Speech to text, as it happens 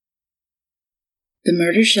The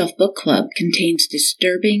Murder Shelf Book Club contains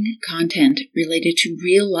disturbing content related to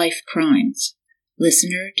real-life crimes.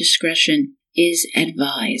 Listener discretion is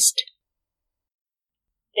advised.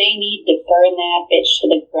 They need to burn that bitch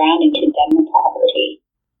to the ground and condemn the property.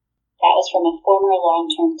 That was from a former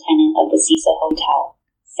long-term tenant of the Cecil Hotel,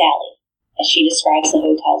 Sally, as she describes the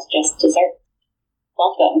hotel's just dessert.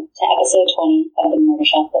 Welcome to episode 20 of the Murder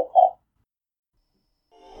Shelf Book Club.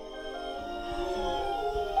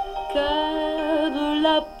 Cuddle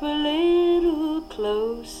up a little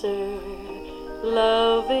closer,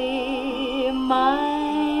 lovey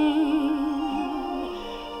mine.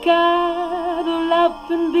 Cuddle up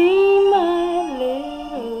and be my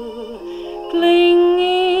little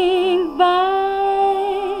clinging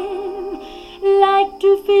vine. Like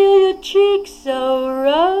to feel your cheeks so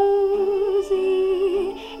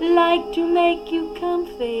rosy, like to make you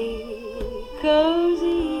comfy,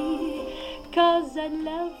 cozy, 'cause I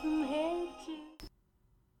love from head to...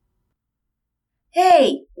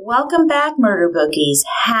 Hey, welcome back, Murder Bookies.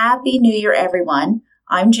 Happy New Year, everyone.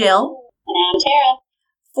 I'm Jill. And I'm Tara.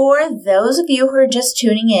 For those of you who are just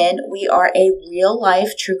tuning in, we are a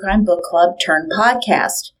real-life true crime book club turned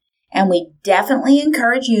podcast, and we definitely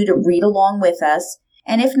encourage you to read along with us,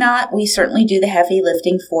 and if not, we certainly do the heavy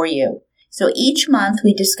lifting for you. So each month,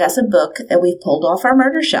 we discuss a book that we've pulled off our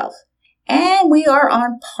murder shelf. And we are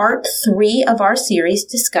on part 3 of our series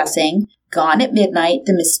discussing Gone at Midnight,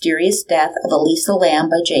 The Mysterious Death of Elisa Lam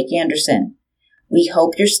by Jake Anderson. We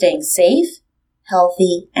hope you're staying safe,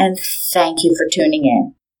 healthy, and thank you for tuning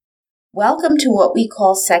in. Welcome to what we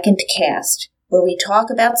call 2ndCast, where we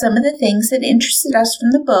talk about some of the things that interested us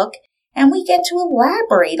from the book, and we get to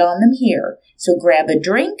elaborate on them here. So grab a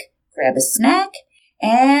drink, grab a snack,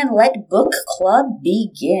 and let book club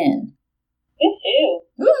begin. Woohoo!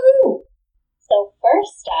 Woohoo! So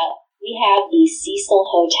first up, we have the Cecil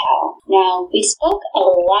Hotel. Now, we spoke a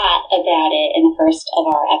lot about it in the first of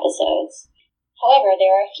our episodes. However,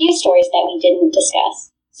 there are a few stories that we didn't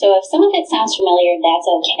discuss. So if some of it sounds familiar, that's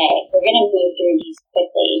okay. We're going to move through these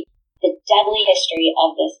quickly. The deadly history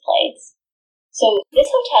of this place. So this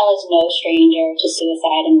hotel is no stranger to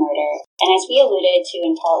suicide and murder. And as we alluded to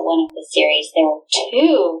in part 1 of the series, there were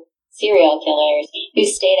 2 serial killers who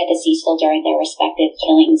stayed at the Cecil during their respective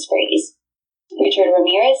killing sprees. Richard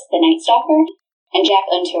Ramirez, the Night Stalker, and Jack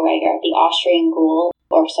Unterweger, the Austrian ghoul,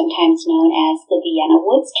 or sometimes known as the Vienna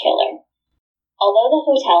Woods Killer. Although the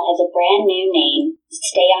hotel has a brand new name,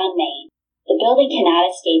 Stay on Main, the building cannot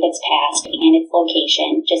escape its past and its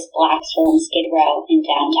location just blocks from Skid Row in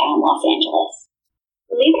downtown Los Angeles.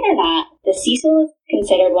 Believe it or not, the Cecil is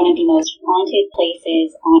considered one of the most haunted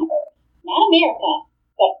places on Earth. Not America,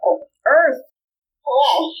 but Earth. Earth!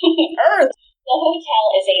 Hello. Earth! The hotel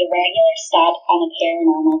is a regular stop on the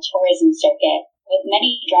paranormal tourism circuit, with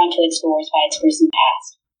many drawn to its doors by its gruesome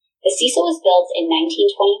past. The Cecil was built in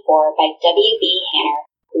 1924 by W.B. Hanner,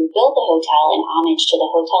 who built the hotel in homage to the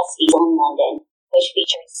Hotel Cecil in London, which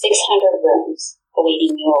featured 600 rooms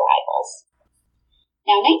awaiting new arrivals.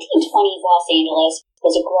 Now, 1920s Los Angeles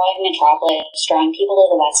was a growing metropolis drawing people to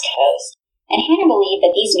the West Coast, and Hanner believed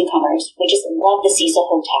that these newcomers would just love the Cecil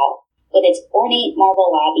Hotel, with its ornate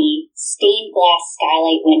marble lobby, stained glass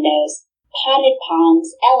skylight windows, potted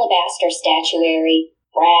palms, alabaster statuary,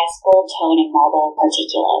 brass, gold tone, and marble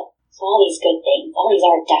particulate. So all these good things, all these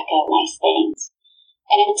Art Deco nice things.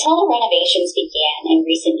 And until the renovations began in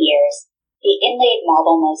recent years, the inlaid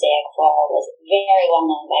marble mosaic floor was very well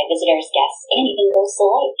known by visitors, guests, and even ghosts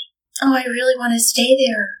alike. Oh, I really want to stay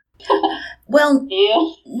there. Well,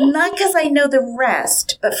 not because I know the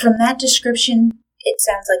rest, but from that description, it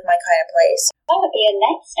sounds like my kind of place. That would be a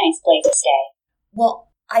nice place to stay.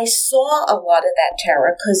 Well, I saw a lot of that,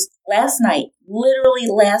 Tara, because literally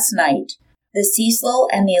last night, the Cecil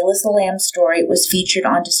and the Elisa Lam story was featured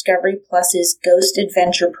on Discovery Plus's Ghost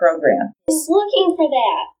Adventure program. I was looking for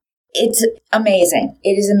that. It's amazing.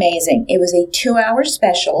 It is amazing. It was a 2-hour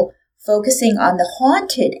special focusing on the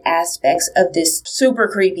haunted aspects of this super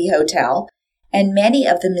creepy hotel and many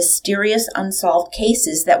of the mysterious unsolved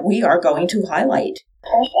cases that we are going to highlight.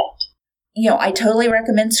 Perfect. I totally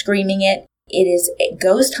recommend streaming it. It is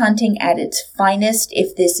ghost hunting at its finest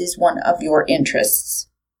if this is one of your interests.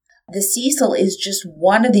 The Cecil is just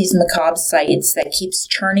one of these macabre sites that keeps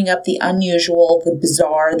churning up the unusual, the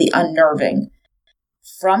bizarre, the unnerving.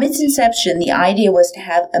 From its inception, the idea was to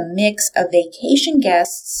have a mix of vacation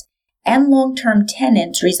guests and long-term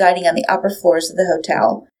tenants residing on the upper floors of the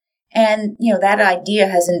hotel. And, that idea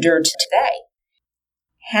has endured to today.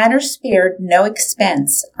 Hanner spared no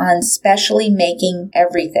expense on specially making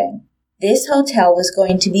everything. This hotel was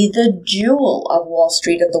going to be the jewel of Wall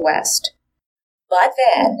Street of the West. But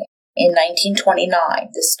then, in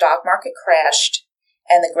 1929, the stock market crashed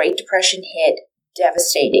and the Great Depression hit,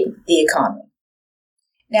 devastating the economy.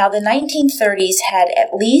 Now, the 1930s had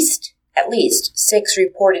at least 6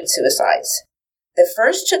 reported suicides. The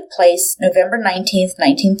first took place November 19th,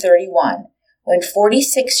 1931, when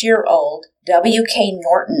 46-year-old W.K.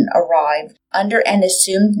 Norton arrived under an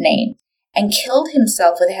assumed name and killed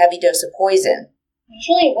himself with a heavy dose of poison.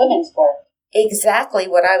 Usually women's work. Exactly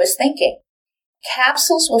what I was thinking.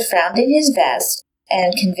 Capsules were found in his vest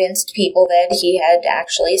and convinced people that he had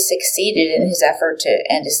actually succeeded in his effort to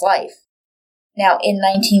end his life. Now, in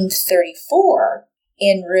 1934,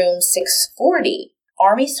 in room 640,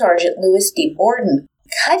 Army Sergeant Louis D. Borden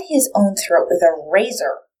cut his own throat with a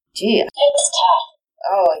razor. Gee. It's tough.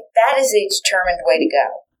 Oh, that is a determined way to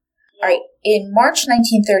go. All right, in March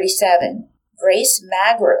 1937, Grace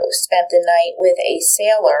Magro spent the night with a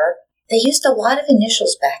sailor. They used a lot of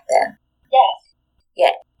initials back then. Yes.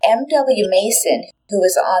 Yeah, M.W. Mason, who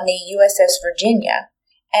was on the USS Virginia,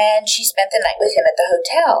 and she spent the night with him at the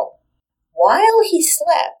hotel. While he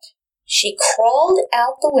slept, she crawled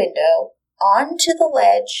out the window onto the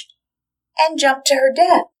ledge and jumped to her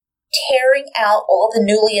death, tearing out all the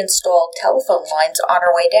newly installed telephone lines on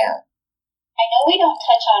her way down. I know we don't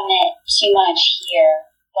touch on it too much here,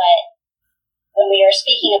 but when we were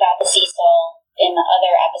speaking about the Cecil in the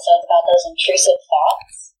other episodes about those intrusive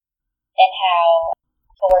thoughts and how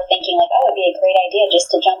people were thinking like, oh, it'd be a great idea just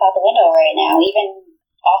to jump out the window right now. Even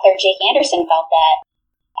author Jake Anderson felt that.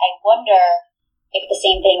 I wonder if the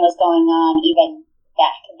same thing was going on even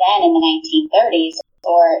back then in the 1930s,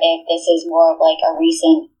 or if this is more of like a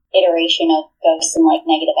recent iteration of ghosts and like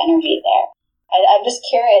negative energy there. I'm just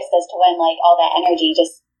curious as to when like all that energy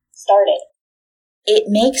just started. It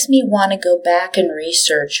makes me want to go back and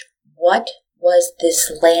research what was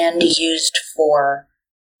this land used for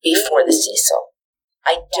before the Cecil.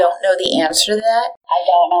 I don't know the answer to that. I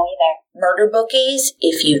don't know either. Murder Bookies,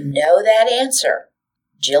 if you know that answer,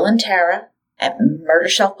 Jill and Tara at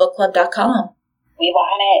murdershelfbookclub.com. We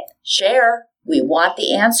want it. Share. We want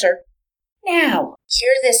the answer. Now,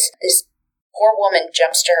 here this poor woman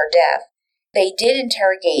jumps to her death. They did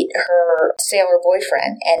interrogate her sailor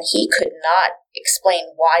boyfriend, and he could not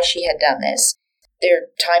explain why she had done this.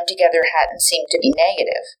 Their time together hadn't seemed to be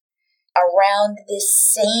negative. Around this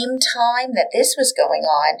same time that this was going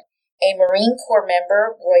on, a Marine Corps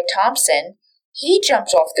member, Roy Thompson, he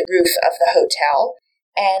jumped off the roof of the hotel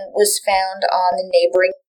and was found on the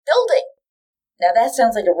neighboring building. Now that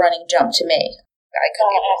sounds like a running jump to me. I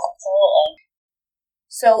could be wrong. Absolutely.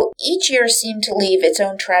 So each year seemed to leave its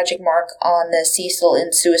own tragic mark on the Cecil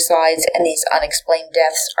in suicides, and these unexplained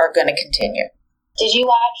deaths are going to continue. Did you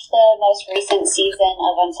watch the most recent season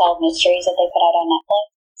of Unsolved Mysteries that they put out on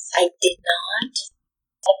Netflix? I did not.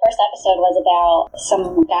 The first episode was about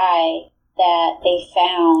some guy that they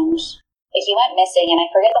found. Like, he went missing, and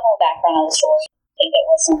I forget the whole background of the story. I think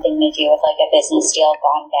it was something to do with like a business deal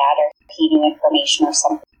gone bad, or he knew information or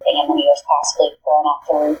something, and then he was possibly thrown off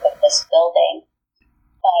the roof of this building.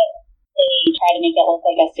 But they try to make it look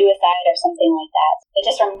like a suicide or something like that. It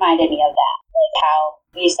just reminded me of that, like how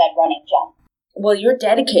you said running jump. Well, you're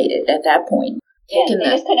dedicated at that point. Yeah, they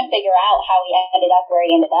just couldn't figure out how he ended up where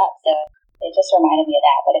he ended up, so it just reminded me of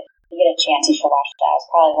that. But if you get a chance, you should watch that. It's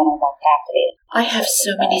probably one of the more captivating. I have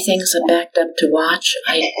so many things backed up to watch.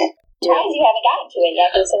 Surprised you haven't gotten to it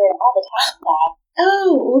yet, considering all the time now.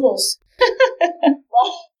 Oh, oodles.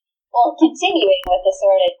 Well, continuing with the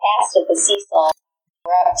sordid past of the Cecil,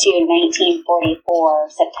 we're up to 1944,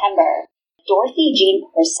 September. Dorothy Jean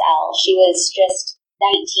Purcell, she was just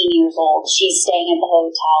 19 years old. She's staying at the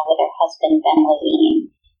hotel with her husband, Ben Levine,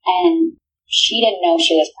 and she didn't know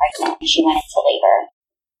she was pregnant when she went into labor.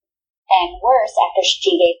 And worse, after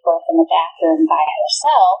she gave birth in the bathroom by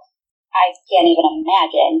herself, I can't even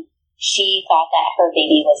imagine, she thought that her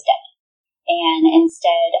baby was dead. And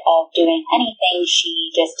instead of doing anything, she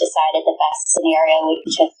just decided the best scenario would be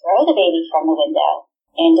to throw the baby from the window,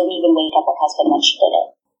 and didn't even wake up her husband when she did it.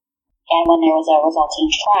 And when there was a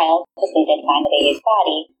resulting trial, because they did find the baby's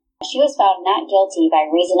body, she was found not guilty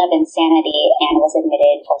by reason of insanity and was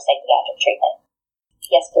admitted for psychiatric treatment.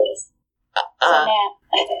 Yes, please.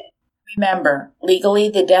 Remember, legally,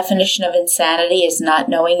 the definition of insanity is not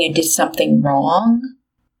knowing you did something wrong.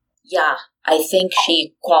 Yeah, I think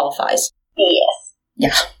she qualifies. Yes.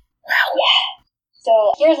 Yeah. Wow. Yeah.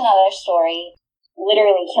 So here's another story,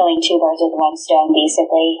 literally killing two birds with one stone,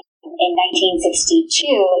 basically. In 1962,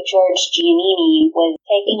 George Giannini was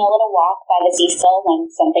taking a little walk by the Cecil when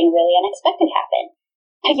something really unexpected happened.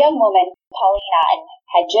 A young woman, Pauline Otten,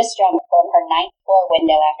 had just jumped from her 9th floor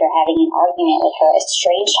window after having an argument with her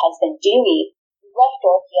estranged husband, Dewey, who left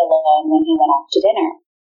Dorothy alone when he went off to dinner.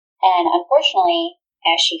 And unfortunately,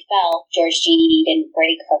 as she fell, George Jeannie didn't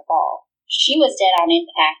break her fall. She was dead on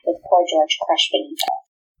impact with poor George crushed beneath her.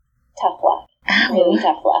 Tough luck. Ow. Really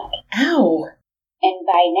tough luck. Ow. And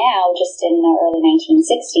by now, just in the early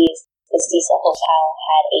 1960s, the Cecil Hotel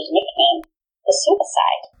had a nickname, the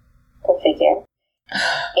Suicide. Go figure.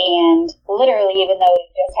 And literally, even though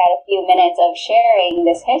we've just had a few minutes of sharing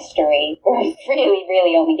this history, we're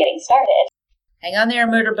really only getting started. Hang on there,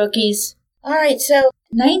 murder bookies. All right, so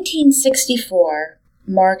 1964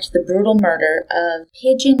 marked the brutal murder of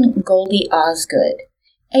Pigeon Goldie Osgood,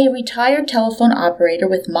 a retired telephone operator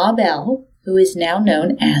with Ma Bell, who is now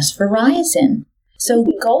known as Verizon. So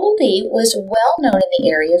Goldie was well known in the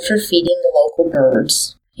area for feeding the local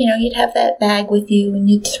birds. You know, you'd have that bag with you and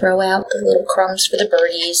you'd throw out the little crumbs for the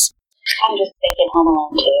birdies. I'm just thinking Home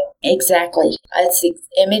Alone too. Exactly. That's the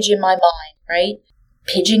image in my mind, right?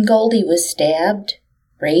 Pigeon Goldie was stabbed,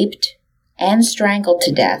 raped, and strangled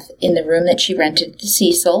to death in the room that she rented to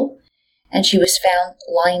Cecil, and she was found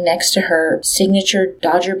lying next to her signature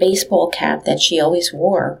Dodger baseball cap that she always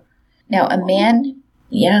wore. Now,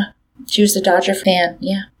 she was a Dodger fan,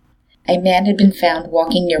 A man had been found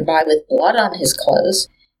walking nearby with blood on his clothes.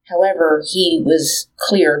 However, he was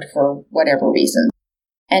cleared for whatever reason.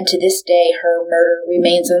 And to this day, her murder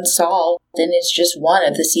remains unsolved, and it's just one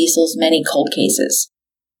of the Cecil's many cold cases.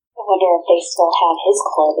 I wonder if they still have his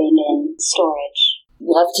clothing in storage.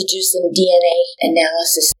 Love to do some DNA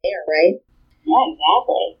analysis there, right? Yeah,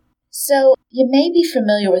 exactly. So, you may be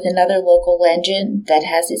familiar with another local legend that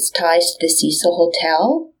has its ties to the Cecil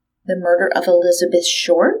Hotel, the murder of Elizabeth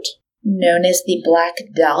Short, known as the Black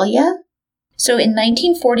Dahlia. So, in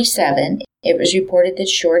 1947, it was reported that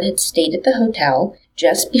Short had stayed at the hotel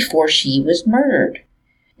just before she was murdered.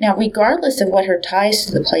 Now, regardless of what her ties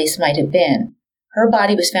to the place might have been, her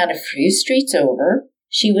body was found a few streets over.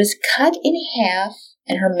 She was cut in half,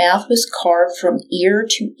 and her mouth was carved from ear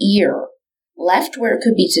to ear, left where it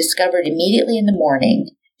could be discovered immediately in the morning,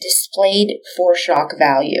 displayed for shock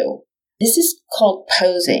value. This is called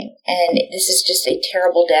posing, and this is just a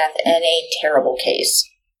terrible death and a terrible case.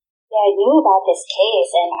 Yeah, I knew about this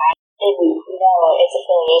case, and I didn't know its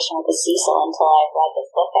affiliation with the Cecil until I read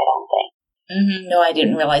this book, I don't think. No, I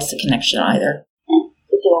didn't realize the connection either.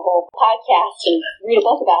 We do a whole podcast and read a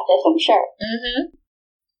book about this, I'm sure.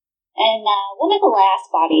 And one of the last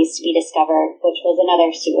bodies to be discovered, which was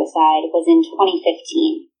another suicide, was in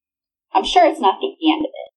 2015. I'm sure it's not the end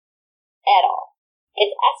of it. At all.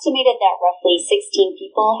 It's estimated that roughly 16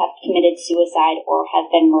 people have committed suicide or have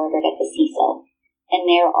been murdered at the Cecil. And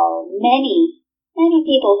there are many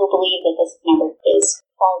people who believe that this number is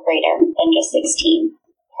far greater than just 16.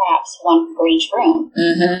 Perhaps one for each room.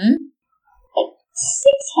 But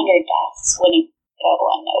 600 deaths wouldn't go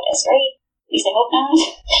unnoticed, right? At least I hope not.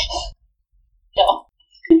 No.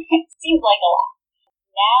 It seems like a lot.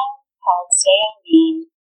 Now called Stay Unnamed,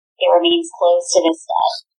 it remains closed to this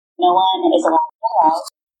day. No one is allowed to go out.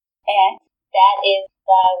 And that is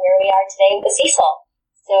where we are today with the Cecil.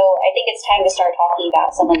 So I think it's time to start talking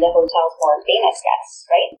about some of the hotel's more famous guests,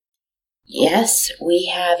 right? Yes, we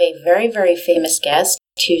have a very, very famous guest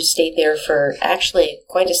who stayed there for actually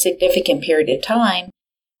quite a significant period of time,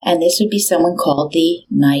 and this would be someone called the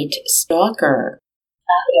Night Stalker.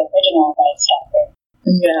 Not the original Night Stalker.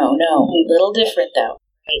 No, a little different though.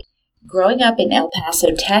 Right? Growing up in El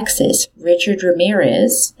Paso, Texas, Richard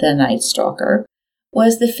Ramirez, the Night Stalker,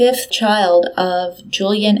 was the fifth child of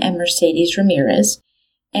Julian and Mercedes Ramirez,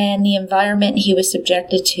 and the environment he was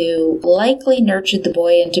subjected to likely nurtured the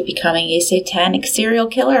boy into becoming a satanic serial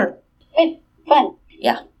killer. Good. Fun.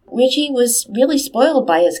 Yeah. Richie was really spoiled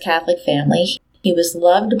by his Catholic family. He was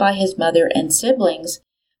loved by his mother and siblings,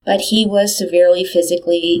 but he was severely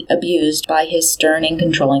physically abused by his stern and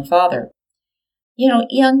controlling father. You know,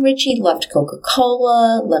 young Richie loved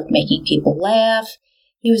Coca-Cola, loved making people laugh.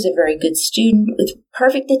 He was a very good student with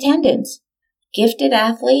perfect attendance. Gifted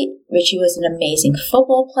athlete, Richie was an amazing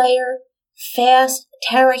football player. Fast.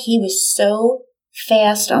 Tara, he was so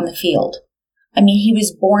fast on the field. I mean, he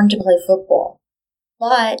was born to play football.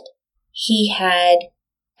 But he had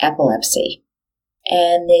epilepsy.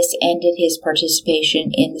 And this ended his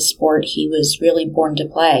participation in the sport he was really born to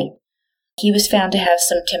play. He was found to have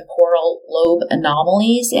some temporal lobe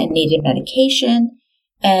anomalies and needed medication.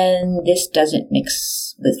 And this doesn't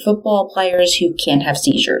mix with football players who can't have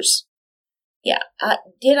seizures. Yeah.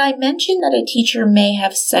 Did I mention that a teacher may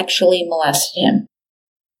have sexually molested him?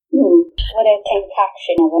 What a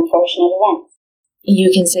concoction of unfortunate events.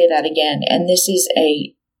 You can say that again. And this is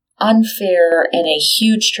a unfair and a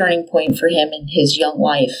huge turning point for him in his young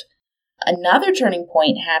life. Another turning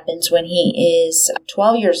point happens when he is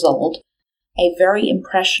 12 years old, a very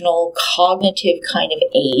impressionable, cognitive kind of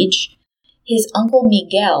age. His uncle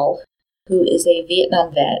Miguel, who is a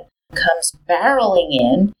Vietnam vet, comes barreling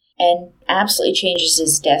in and absolutely changes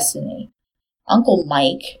his destiny. Uncle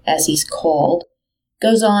Mike, as he's called,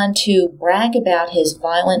 goes on to brag about his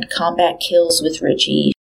violent combat kills with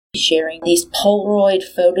Richie, sharing these Polaroid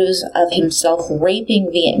photos of himself raping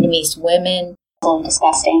Vietnamese women. So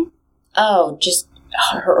disgusting. Oh, just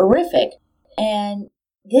horrific. And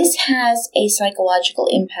this has a psychological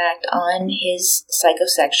impact on his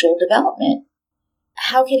psychosexual development.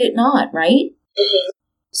 How could it not, right? Mm-hmm.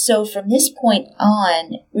 So from this point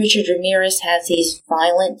on, Richard Ramirez has these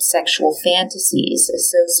violent sexual fantasies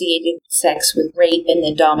associated with sex with rape and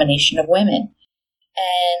the domination of women.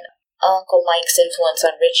 And Uncle Mike's influence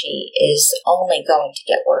on Richie is only going to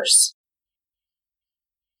get worse.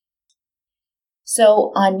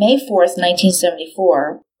 So on May 4th,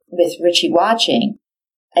 1974, with Richie watching,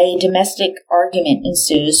 a domestic argument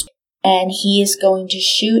ensues, and he is going to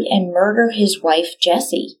shoot and murder his wife,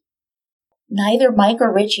 Jessie. Neither Mike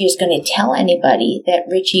or Richie is going to tell anybody that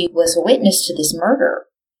Richie was a witness to this murder.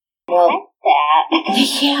 Well,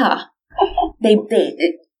 that. Yeah. They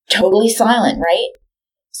totally silent, right?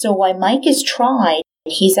 So while Mike is tried,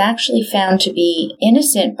 he's actually found to be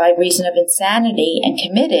innocent by reason of insanity and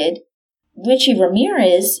committed. Richie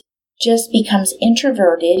Ramirez just becomes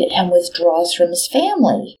introverted and withdraws from his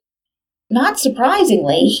family. Not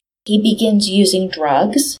surprisingly, he begins using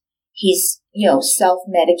drugs. He's,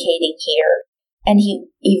 self-medicating here. And he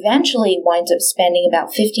eventually winds up spending about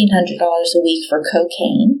 $1,500 a week for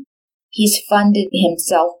cocaine. He's funded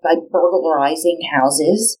himself by burglarizing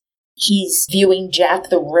houses. He's viewing Jack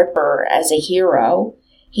the Ripper as a hero.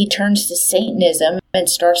 He turns to Satanism and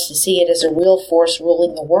starts to see it as a real force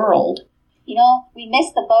ruling the world. We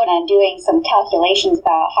missed the boat on doing some calculations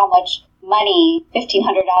about how much money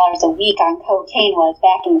 $1,500 a week on cocaine was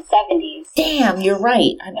back in the 70s. Damn, you're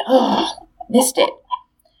right. Missed it.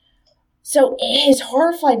 So his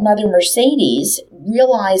horrified mother, Mercedes,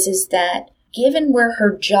 realizes that given where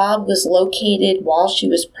her job was located while she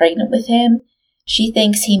was pregnant with him, she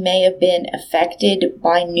thinks he may have been affected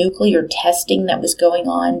by nuclear testing that was going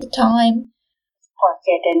on at the time. Poor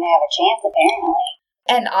kid didn't have a chance, apparently.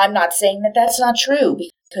 And I'm not saying that that's not true,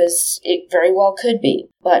 because it very well could be.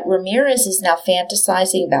 But Ramirez is now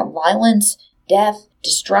fantasizing about violence, death,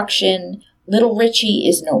 destruction. Little Richie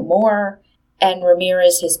is no more, and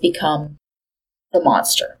Ramirez has become the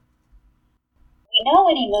monster. We know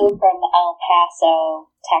when he moved from El Paso,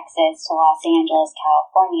 Texas to Los Angeles,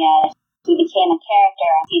 California, he became a character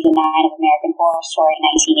on season 9 of American Horror Story in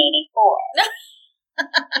 1984.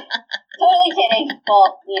 Totally kidding.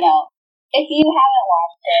 Well, if you haven't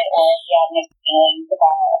watched it or if you have mixed feelings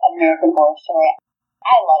about American Horror Story,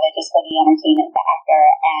 I love it just for the entertainment factor,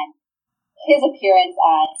 and his appearance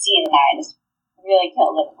on season 9 just really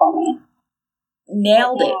killed it for me.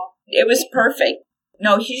 Nailed it. It was perfect.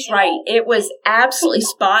 No, he's right. It was absolutely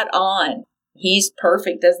spot on. He's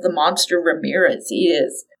perfect as the monster Ramirez. He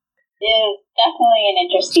is. It is definitely an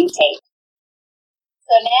interesting take.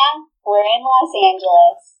 So now we're in Los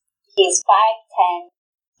Angeles. He's 5'10".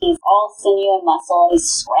 He's all sinew and muscle. He's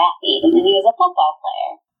scrappy, and he was a football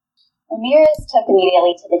player. Ramirez took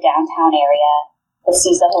immediately to the downtown area. The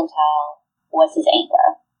Cecil Hotel was his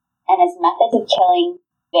anchor, and his methods of killing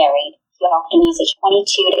varied. He often used a .22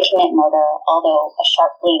 to commit murder, although a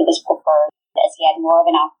sharp blade was preferred, as he had more of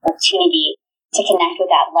an opportunity to connect with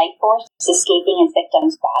that life force escaping his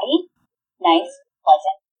victim's body. Nice,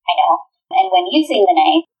 pleasant, I know. And when using the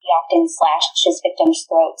knife, he often slashed his victim's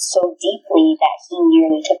throat so deeply that he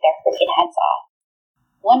nearly took their freaking heads off.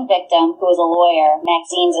 One victim, who was a lawyer,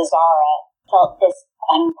 Maxine Zazzara, felt this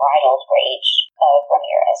unbridled rage of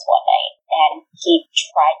Ramirez one night, and he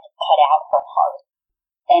tried to cut out her heart.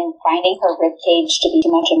 And finding her ribcage to be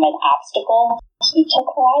too much of an obstacle, he took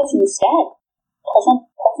her eyes instead. Pleasant.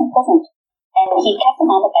 And he kept them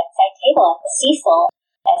on the bedside table at the Cecil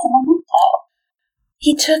as a memento.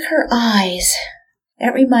 He took her eyes.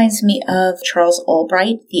 That reminds me of Charles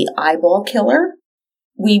Albright, The Eyeball Killer.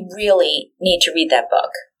 We really need to read that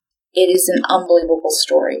book. It is an unbelievable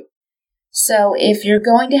story. So if you're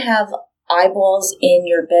going to have eyeballs in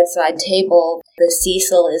your bedside table, the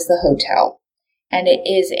Cecil is the hotel. And it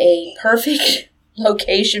is a perfect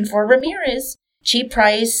location for Ramirez. Cheap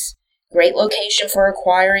price, great location for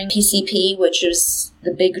acquiring PCP, which is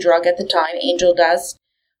the big drug at the time, angel dust,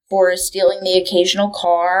 for stealing the occasional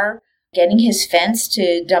car, getting his fence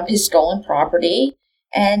to dump his stolen property.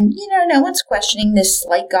 And, no one's questioning this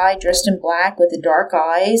slight guy dressed in black with the dark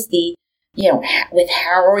eyes, the with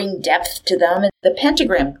harrowing depth to them, and the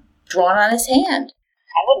pentagram drawn on his hand.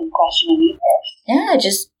 I wouldn't question him either.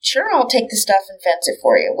 Yeah, sure, I'll take the stuff and fence it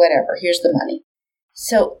for you. Whatever, here's the money.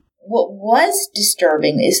 So what was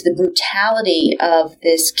disturbing is the brutality of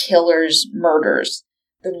this killer's murders,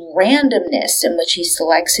 the randomness in which he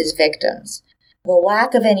selects his victims, the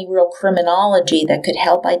lack of any real criminology that could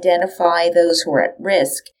help identify those who are at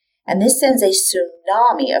risk. And this sends a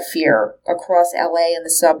tsunami of fear across LA and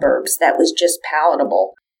the suburbs that was just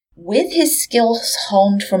palatable. With his skills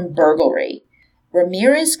honed from burglary,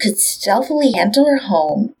 Ramirez could stealthily enter a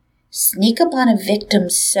home, sneak upon a victim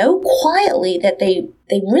so quietly that they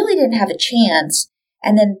really didn't have a chance,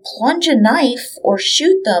 and then plunge a knife or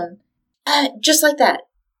shoot them just like that.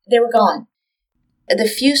 They were gone. The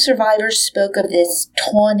few survivors spoke of this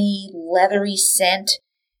tawny, leathery scent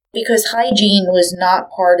because hygiene was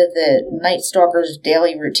not part of the Night Stalker's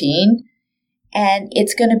daily routine, and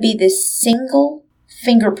it's going to be this single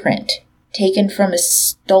fingerprint taken from a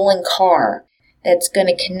stolen car that's going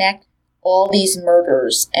to connect all these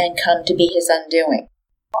murders and come to be his undoing.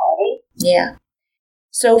 Yeah.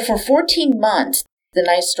 So for 14 months, the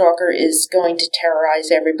Night Stalker is going to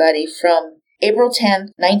terrorize everybody from April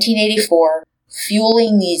 10th, 1984,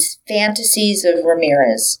 fueling these fantasies of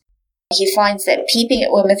Ramirez. He finds that peeping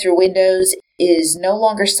at women through windows is no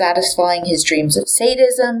longer satisfying his dreams of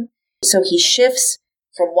sadism, so he shifts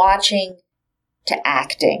from watching to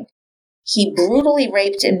acting. He brutally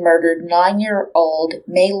raped and murdered 9-year-old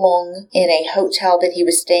Mei Long in a hotel that he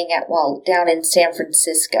was staying at while down in San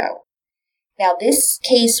Francisco. Now, this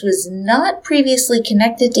case was not previously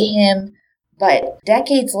connected to him, but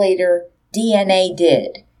decades later, DNA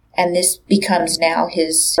did, and this becomes now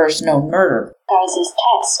his first known murder. That was his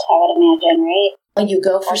test, I would imagine, right? When you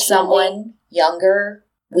go for someone younger,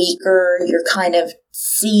 weaker, you're kind of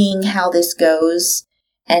seeing how this goes,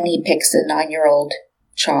 and he picks a 9-year-old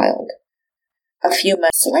child. A few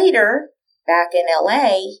months later, back in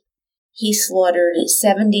LA, he slaughtered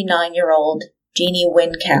 79-year-old Jeannie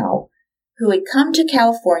Wincow, who had come to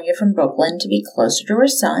California from Brooklyn to be closer to her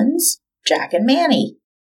sons, Jack and Manny.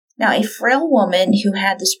 Now, a frail woman who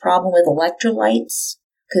had this problem with electrolytes,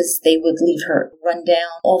 because they would leave her run down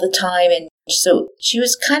all the time, and so she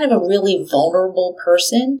was kind of a really vulnerable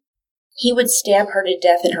person. He would stab her to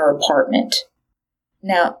death in her apartment.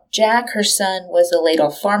 Now, Jack, her son, was a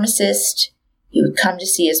laid-off pharmacist. He would come to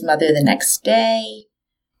see his mother the next day.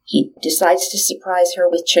 He decides to surprise her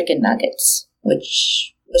with chicken nuggets,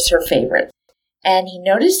 which was her favorite. And he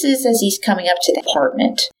notices as he's coming up to the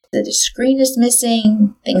apartment that the screen is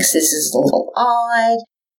missing, thinks this is a little odd.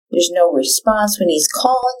 There's no response when he's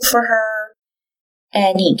calling for her.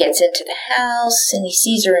 And he gets into the house and he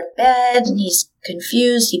sees her in bed and he's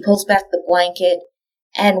confused. He pulls back the blanket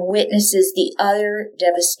and witnesses the utter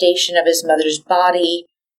devastation of his mother's body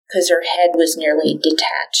because her head was nearly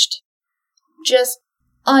detached. Just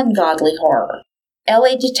ungodly horror.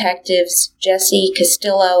 LA detectives Jesse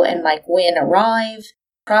Castillo and Mike Wynn arrive,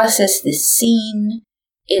 process this scene.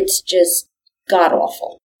 It's just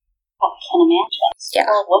god-awful. I can imagine. Yeah.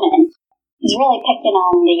 Poor woman. He's really picking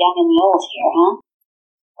on the young and the old here, huh?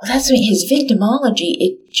 Well, that's his victimology.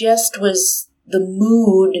 It just was the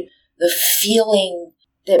mood, the feeling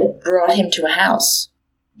that brought him to a house.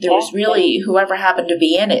 There was really whoever happened to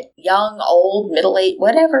be in it. Young, old, middle-aged,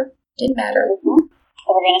 whatever. Didn't matter. Mm-hmm. So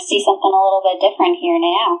we're going to see something a little bit different here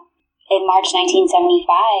now. In March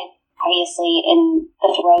 1975, obviously in the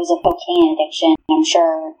throes of cocaine addiction, I'm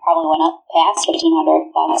sure probably went up past $1,500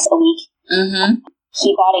 a week. Mm-hmm.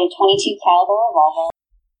 He bought a .22 caliber revolver.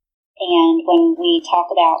 And when we talk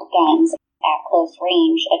about guns at close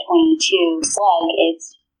range, a .22 slug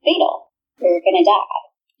is fatal. You're going to die.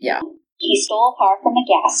 Yeah. He stole a car from a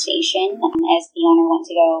gas station as the owner went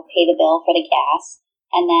to go pay the bill for the gas.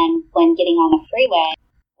 And then when getting on the freeway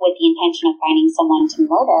with the intention of finding someone to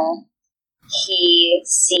murder, he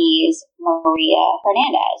sees Maria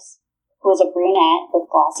Hernandez, who was a brunette with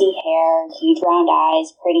glossy hair, huge round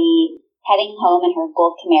eyes, pretty, heading home in her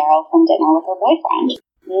gold Camaro from dinner with her boyfriend.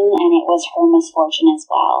 And it was her misfortune as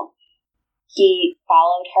well. He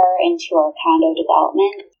followed her into her condo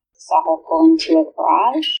development, saw her pull into a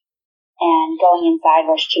garage, and going inside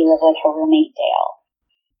where she lived with her roommate Dale.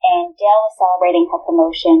 And Dale was celebrating her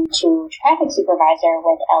promotion to traffic supervisor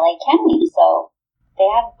with LA County, so they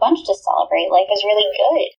have a bunch to celebrate. Life is really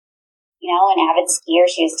good. You know, an avid skier,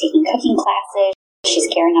 she was taking cooking classes. She's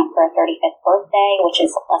gearing up for her 35th birthday, which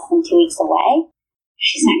is less than 2 weeks away.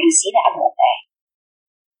 She's not going to see that birthday.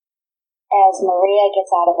 As Maria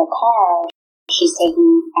gets out of the car, she's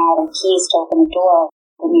taking out her keys to open the door.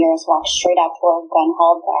 Ramirez walks straight up to her, gun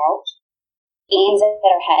held out, aims it at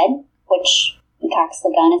her head which cocks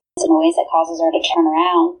the gun. It's a noise that causes her to turn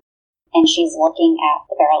around, and she's looking at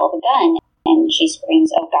the barrel of a gun, and she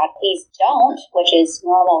screams, "Oh God, please don't," which is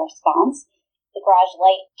normal response. The garage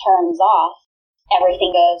light turns off,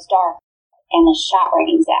 everything goes dark, and the shot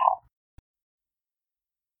rings out.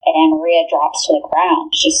 And Maria drops to the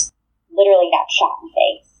ground. She's literally got shot in the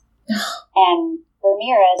face. And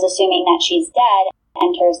Ramirez, assuming that she's dead,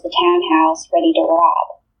 enters the townhouse ready to rob.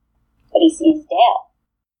 But he sees Dale.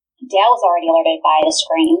 Dale was already alerted by the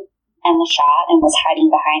scream and the shot and was hiding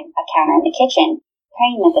behind a counter in the kitchen,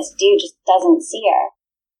 praying that this dude just doesn't see her.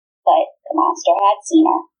 But the monster had seen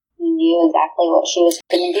her. He knew exactly what she was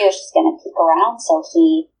going to do. She's going to peek around, so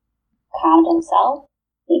he calmed himself.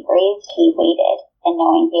 He breathed, he waited, and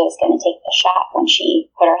knowing he was going to take the shot when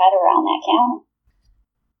she put her head around that counter.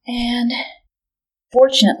 And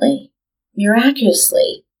fortunately,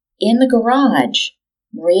 miraculously, in the garage,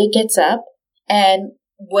 Maria gets up and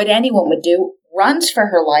what anyone would do, runs for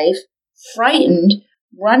her life, frightened,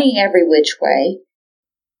 running every which way.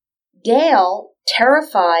 Dale,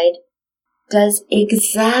 terrified, does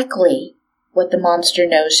exactly what the monster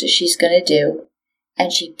knows that she's going to do,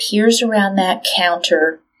 and she peers around that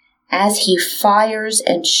counter as he fires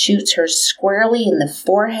and shoots her squarely in the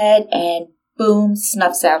forehead and boom,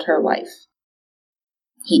 snuffs out her life.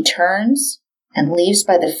 He turns and leaves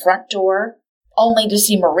by the front door, only to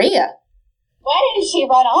see Maria. Why didn't she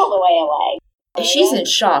run all the way away? She's in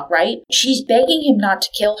shock, right? She's begging him not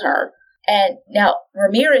to kill her. And now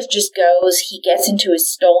Ramirez just goes, he gets into his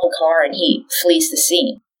stolen car, and he flees the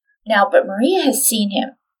scene. Now, but Maria has seen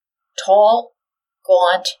him. Tall,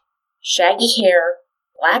 gaunt, shaggy hair,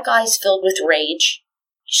 black eyes filled with rage.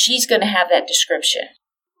 She's going to have that description.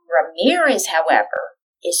 Ramirez, however,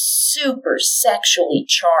 is super sexually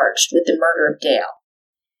charged with the murder of Dale.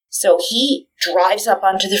 So he drives up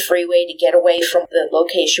onto the freeway to get away from the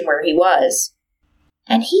location where he was.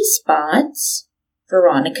 And he spots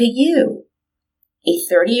Veronica Yu, a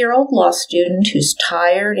 30-year-old law student who's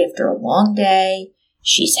tired after a long day.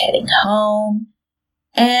 She's heading home.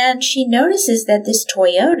 And she notices that this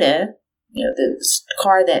Toyota, the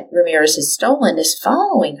car that Ramirez has stolen, is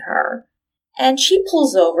following her. And she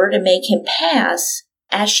pulls over to make him pass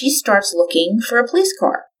as she starts looking for a police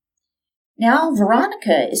car. Now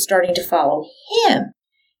Veronica is starting to follow him.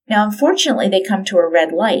 Now, unfortunately, they come to a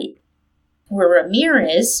red light, where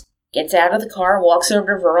Ramirez gets out of the car and walks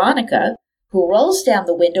over to Veronica, who rolls down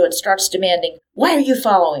the window and starts demanding, "Why are you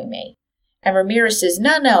following me?" And Ramirez says,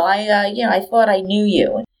 "No, I thought I knew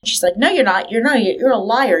you." And she's like, "No, you're not. You're a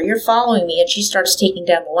liar. You're following me." And she starts taking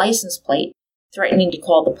down the license plate, threatening to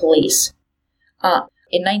call the police.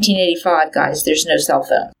 In 1985, guys, there's no cell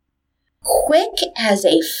phone. Quick as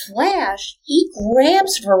a flash, he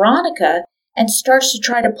grabs Veronica and starts to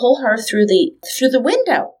try to pull her through the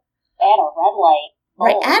window. At a red light.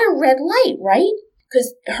 Right, at a red light, right?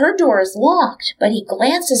 Because her door is locked, but he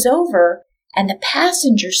glances over and the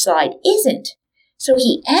passenger side isn't. So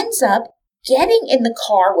he ends up getting in the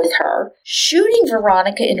car with her, shooting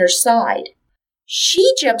Veronica in her side.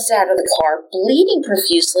 She jumps out of the car, bleeding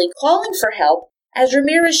profusely, calling for help, as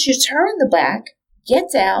Ramirez shoots her in the back,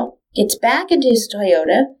 gets out, gets back into his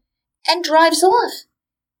Toyota, and drives off.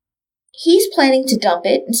 He's planning to dump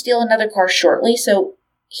it and steal another car shortly, so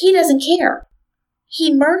he doesn't care.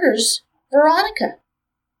 He murders Veronica.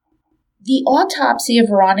 The autopsy of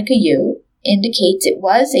Veronica Yu indicates it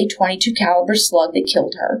was a .22 caliber slug that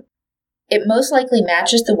killed her. It most likely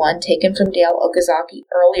matches the one taken from Dale Okazaki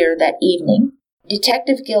earlier that evening.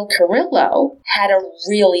 Detective Gil Carrillo had a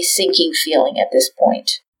really sinking feeling at this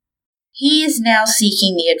point. He is now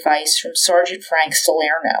seeking the advice from Sergeant Frank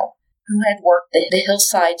Salerno, who had worked the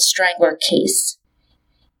Hillside Strangler case.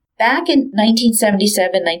 Back in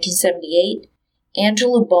 1977-1978,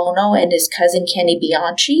 Angelo Bono and his cousin Kenny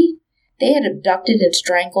Bianchi, they had abducted and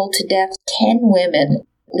strangled to death 10 women,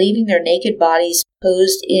 leaving their naked bodies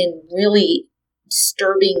posed in really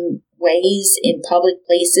disturbing ways in public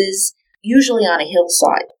places, usually on a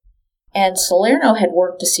hillside. And Salerno had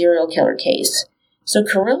worked a serial killer case. So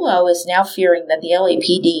Carrillo is now fearing that the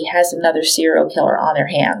LAPD has another serial killer on their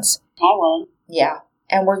hands. I would. Yeah.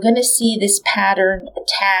 And we're going to see this pattern,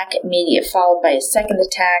 attack, immediate, followed by a second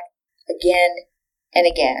attack, again and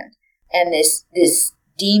again. And this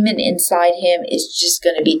demon inside him is just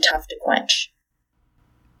going to be tough to quench.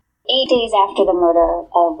 8 days after the murder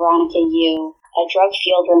of Veronica Yu, a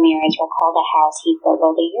drug-fueled Ramirez recalled a house he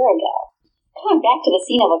burgled a year ago. Going back to the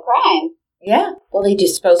scene of a crime. Yeah, well, they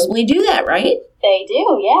disposably do that, right? They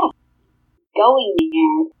do, yeah. Going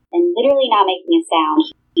there and literally not making a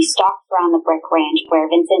sound, he stalked around the brick ranch where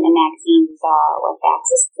Vincent and Maxine Czar were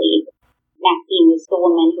fast asleep. Maxine was the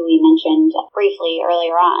woman who we mentioned briefly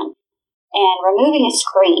earlier on. And removing a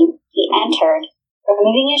screen, he entered,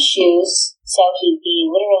 removing his shoes so he'd be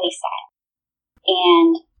literally silent.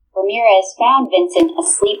 And Ramirez found Vincent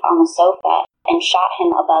asleep on the sofa and shot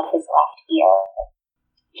him above his left ear.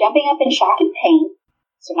 Jumping up in shock and pain,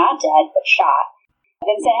 so not dead, but shot,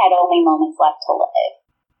 Vincent had only moments left to live.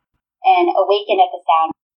 And awakened at the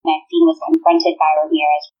sound, Maxine was confronted by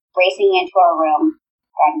Ramirez, racing into her room,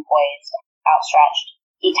 gun poised, outstretched.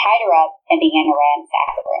 He tied her up and began to ransack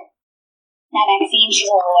the room. Now, Maxine, she's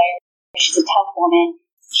a lawyer. She's a tough woman.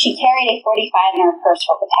 She carried a .45 in her purse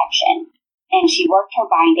for protection, and she worked her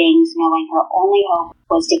bindings knowing her only hope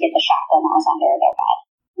was to get the shotgun that was under their bed.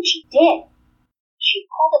 And she did. She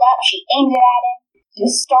pulled it up. She aimed it at him. He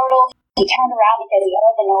was startled. He turned around because he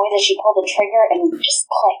heard the noise as she pulled the trigger and just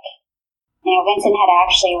click. Now, Vincent had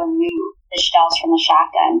actually removed the shells from the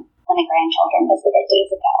shotgun when the grandchildren visited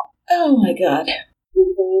days ago. Oh, my God.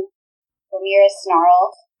 Mm-hmm. Ramirez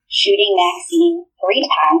snarled, shooting Maxine 3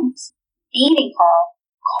 times, beating her,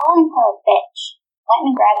 calling her a bitch, went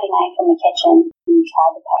and grabbed a knife from the kitchen and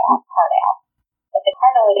tried to cut her heart out. But the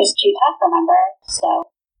cartilage was too tough, remember? So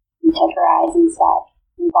he took her eyes instead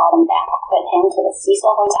and brought him back with him to the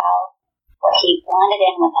Cecil Hotel, where he blended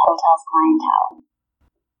in with the hotel's clientele.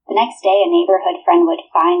 The next day, a neighborhood friend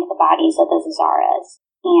would find the bodies of the Zazaras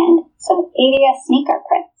and some ABS sneaker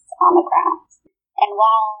prints on the ground. And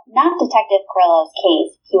while not Detective Carrillo's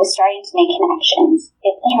case, he was starting to make connections.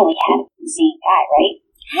 It literally had to be the same guy, right?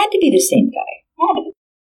 Had to be the same guy. Had to be.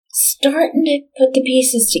 Starting to put the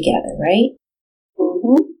pieces together, right?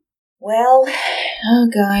 Mm-hmm. Well,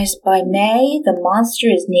 guys, by May, the monster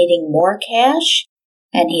is needing more cash,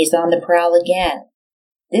 and he's on the prowl again.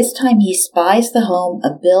 This time he spies the home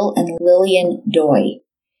of Bill and Lillian Doy,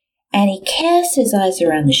 and he casts his eyes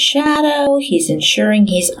around the shadow. He's ensuring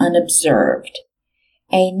he's unobserved.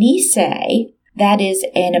 A Nisei, that is,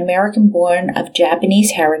 an American-born of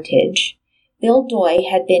Japanese heritage, Bill Doy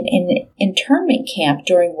had been in an internment camp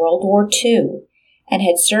during World War II and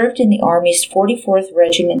had served in the Army's 44th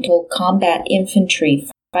Regimental Combat Infantry,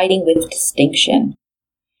 fighting with distinction.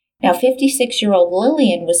 Now, 56-year-old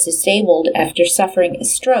Lillian was disabled after suffering a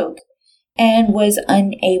stroke and was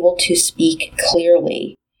unable to speak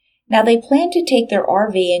clearly. Now, they planned to take their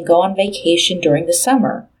RV and go on vacation during the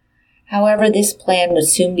summer. However, this plan would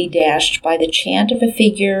soon be dashed by the chant of a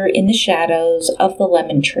figure in the shadows of the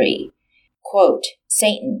lemon tree. Quote,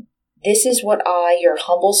 "Satan, this is what I, your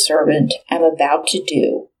humble servant, am about to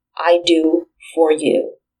do. I do for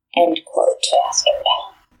you." End quote. Bastard.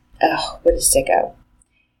 Oh, what a sicko.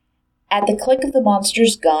 At the click of the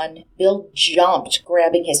monster's gun, Bill jumped,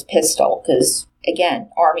 grabbing his pistol, because, again,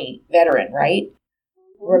 Army veteran, right?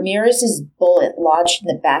 Ramirez's bullet lodged in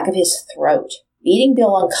the back of his throat, beating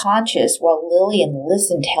Bill unconscious while Lillian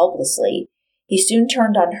listened helplessly. He soon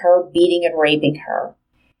turned on her, beating and raping her.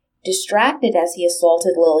 Distracted as he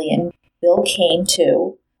assaulted Lillian, Bill came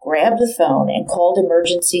to, grabbed the phone, and called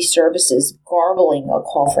emergency services, garbling a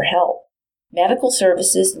call for help. Medical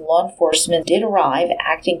services and law enforcement did arrive,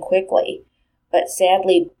 acting quickly, but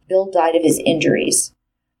sadly, Bill died of his injuries.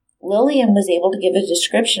 Lillian was able to give a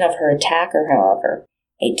description of her attacker, however,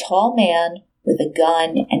 a tall man with a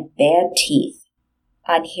gun and bad teeth.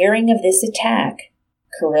 On hearing of this attack,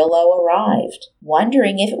 Carrillo arrived,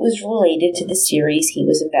 wondering if it was related to the series he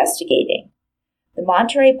was investigating. The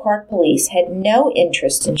Monterey Park Police had no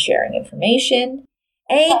interest in sharing information,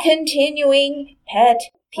 a continuing pet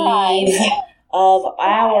peeve of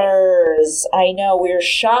ours. I know, we're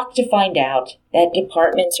shocked to find out that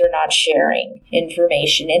departments are not sharing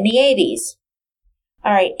information in the 80s.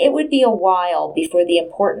 All right, it would be a while before the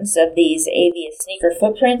importance of these ABS sneaker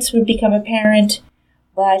footprints would become apparent,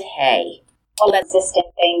 but hey. Well, consistent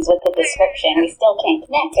things with the description. We still can't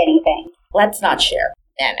connect anything. Let's not share.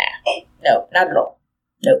 Nah. No, not at all.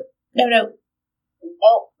 Nope. No. Nope.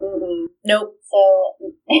 Mm-hmm. Nope.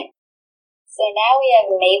 So now we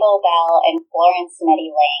have Mabel Bell and Florence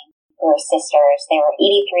Nettie Lang, who are sisters. They were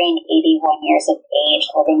 83 and 81 years of age,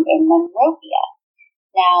 living in Monrovia.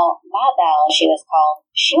 Now, Ma Bell, she was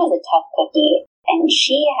a tough cookie, and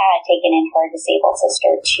she had taken in her disabled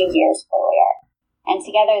sister 2 years earlier. And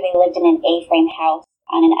together they lived in an A-frame house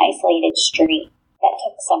on an isolated street that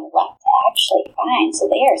took some luck to actually find, so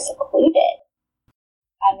they are secluded.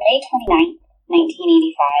 On May 29th,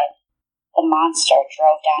 1985, the monster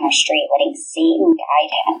drove down our street, letting Satan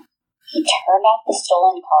guide him. He turned off the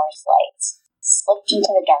stolen car's lights, slipped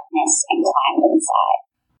into the darkness, and climbed inside.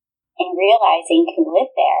 And realizing who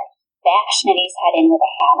lived there, bashed Nettie's head in with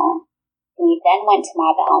a hammer. And he then went to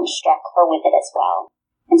Ma Bell and struck her with it as well.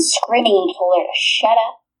 And screaming, he told her to shut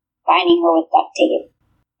up, binding her with duct tape.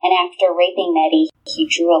 And after raping Nettie, he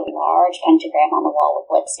drew a large pentagram on the wall with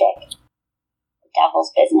lipstick. The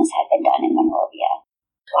devil's business had been done in Monrovia.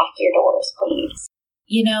 Lock your doors, please.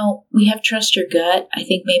 You know, we have trust your gut. I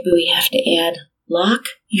think maybe we have to add lock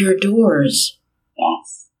your doors.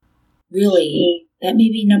 Yes. Really? That may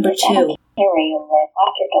be number 2. Here where you live.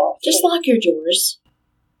 Lock your doors. Just lock your doors.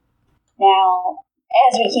 Now,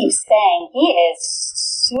 as we keep saying, he is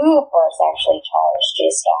super sexually charged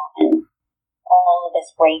based on all of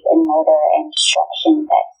this rape and murder and destruction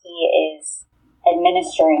that he is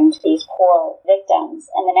administering to these poor victims.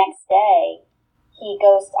 And the next day, he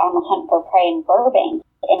goes on the hunt for prey in Burbank,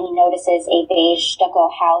 and he notices a beige stucco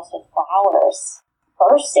house with flowers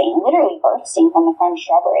literally bursting from the front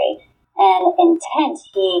shrubbery. And intent,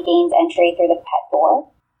 he gains entry through the pet door,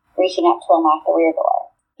 reaching up to unlock the rear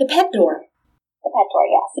door. The pet door? The pet door,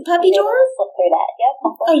 yes. The puppy door? Slip through that, yep.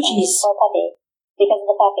 Oh, jeez. For a puppy. Because of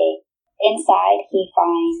the puppy. Inside, he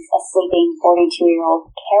finds a sleeping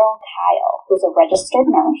 42-year-old Carol Kyle, who's a registered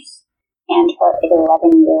nurse, and her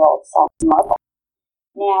 11-year-old son, Marvel.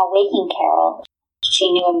 Now, waking Carol,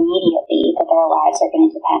 she knew immediately that their lives are going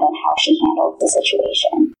to depend on how she handles the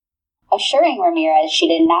situation. Assuring Ramirez she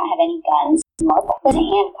did not have any guns, Marvel was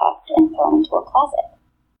handcuffed and thrown into a closet.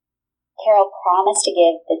 Carol promised to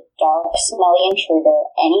give the dark, smelly intruder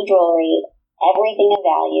any jewelry, everything of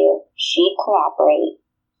value. She'd cooperate.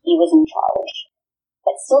 He was in charge.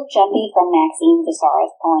 But still jumpy from Maxine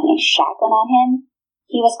Visaras pulling a shotgun on him,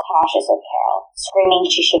 he was cautious of Carol, screaming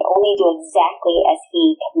she should only do exactly as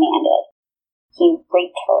he commanded. He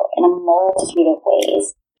raped her in a multitude of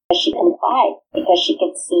ways, but she complied because she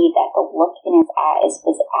could see that the look in his eyes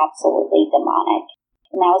was absolutely demonic.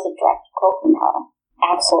 And that was a direct quote from her.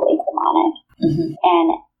 Absolutely demonic. Mm-hmm. And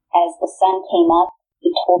as the sun came up, he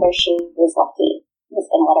told her she was lucky. He was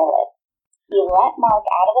going to let her live. He let Mark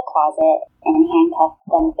out of the closet and handcuffed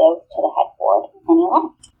them both to the headboard, and he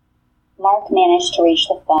left. Mark managed to reach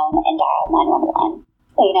the phone and dial 911.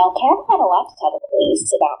 So, Carol had a lot to tell the police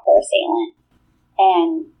about her assailant.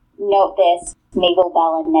 And note this, Mabel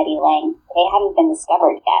Bell and Nettie Lang, they hadn't been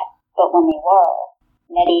discovered yet, but when they were,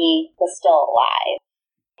 Nettie was still alive,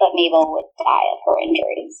 but Mabel would die of her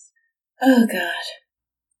injuries. Oh, God.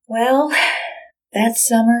 Well, that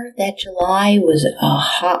summer, that July, was a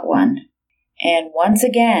hot one. And once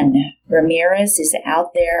again, Ramirez is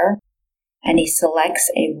out there, and he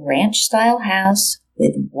selects a ranch-style house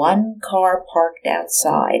with one car parked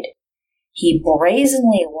outside. He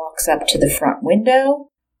brazenly walks up to the front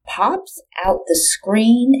window, pops out the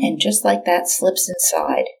screen, and just like that slips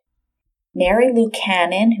inside. Mary Lou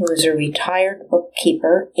Cannon, who is a retired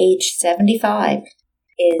bookkeeper, aged 75,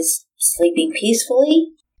 is sleeping peacefully.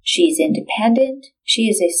 She's independent. She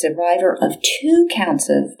is a survivor of 2 counts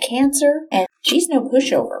of cancer, and she's no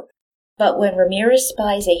pushover. But when Ramirez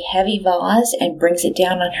spies a heavy vase and brings it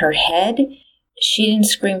down on her head, she didn't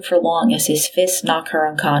scream for long as his fists knock her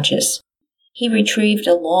unconscious. He retrieved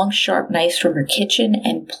a long, sharp knife from her kitchen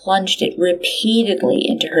and plunged it repeatedly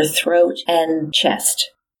into her throat and chest.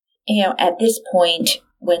 At this point,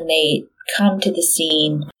 when they come to the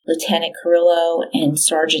scene, Lieutenant Carrillo and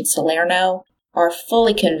Sergeant Salerno are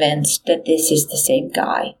fully convinced that this is the same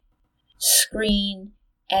guy. Screen,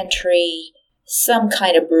 entry, some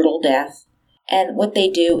kind of brutal death. And what they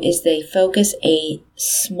do is they focus a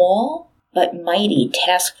small but mighty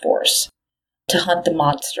task force to hunt the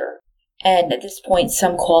monster. And at this point,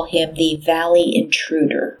 some call him the Valley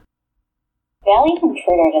Intruder. Valley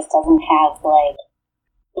Intruder just doesn't have,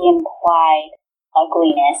 the implied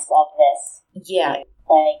ugliness of this. Yeah.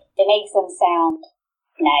 It makes them sound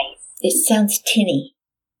nice. It sounds tinny.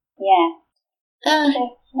 Yeah.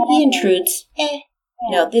 He intrudes. Yeah.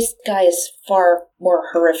 No, this guy is far more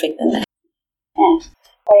horrific than that. Yeah.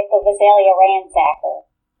 Like the Visalia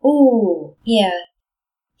ransacker. Ooh, yeah.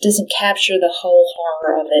 Doesn't capture the whole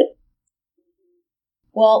horror of it.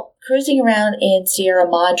 Well, cruising around in Sierra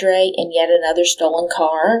Madre in yet another stolen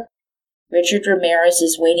car, Richard Ramirez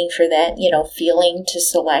is waiting for that, feeling to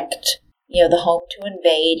select, the home to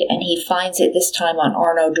invade, and he finds it this time on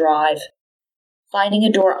Arno Drive. Finding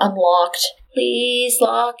a door unlocked, please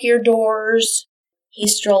lock your doors. He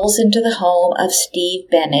strolls into the home of Steve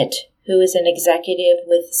Bennett, who is an executive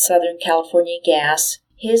with Southern California Gas,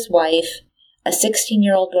 his wife, a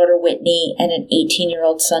 16-year-old daughter Whitney, and an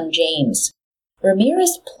 18-year-old son James.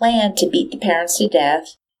 Ramirez planned to beat the parents to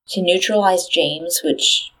death, to neutralize James,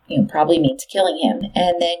 which probably means killing him,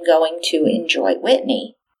 and then going to enjoy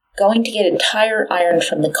Whitney. Going to get a tire iron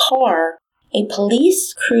from the car, a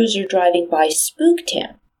police cruiser driving by spooked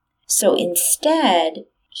him. So instead,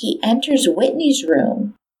 he enters Whitney's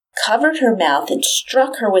room, covered her mouth, and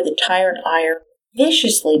struck her with a tire iron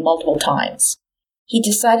viciously multiple times. He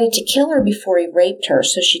decided to kill her before he raped her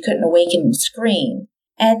so she couldn't awaken and scream,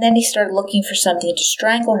 and then he started looking for something to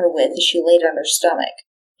strangle her with as she laid on her stomach.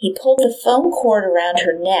 He pulled the foam cord around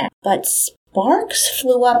her neck, but sparks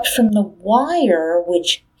flew up from the wire,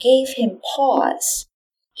 which gave him pause.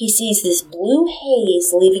 He sees this blue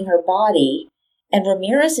haze leaving her body, and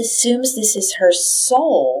Ramirez assumes this is her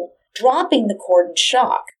soul, dropping the cord in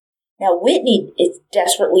shock. Now, Whitney is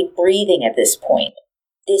desperately breathing at this point.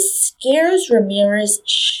 This scares Ramirez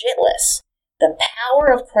shitless. The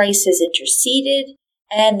power of Christ has interceded,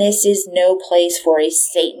 and this is no place for a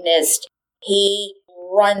Satanist. He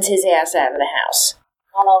runs his ass out of the house.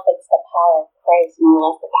 I don't know if it's the power of Christ, more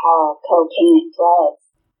or less the power of cocaine and drugs.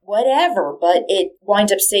 Whatever, but it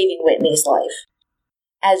winds up saving Whitney's life.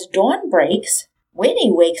 As dawn breaks,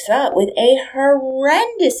 Whitney wakes up with a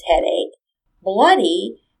horrendous headache,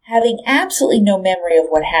 bloody, having absolutely no memory of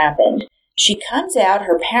what happened. She comes out,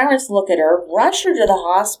 her parents look at her, rush her to the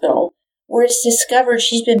hospital, where it's discovered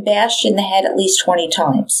she's been bashed in the head at least 20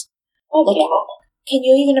 times. Oh, Look, can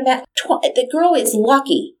you even imagine? The girl is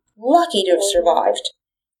lucky to have survived.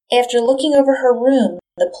 After looking over her room,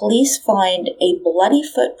 the police find a bloody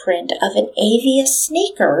footprint of an Avia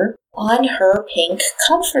sneaker on her pink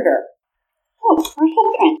comforter. Oh, her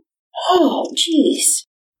footprint. Oh, jeez.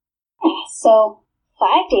 So,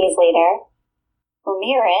 5 days later,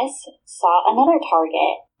 Ramirez saw another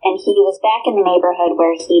target, and he was back in the neighborhood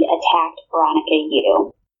where he'd attacked Veronica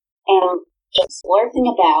Yu. And just lurking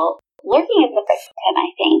at the him,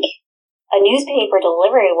 I think, a newspaper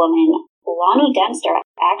delivery woman, Lonnie Dempster,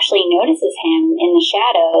 actually notices him in the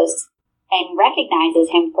shadows and recognizes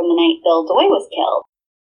him from the night Bill Doy was killed.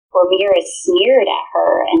 Ramirez sneered at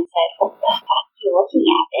her and said, "What the fuck are you looking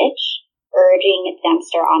at, bitch?" urging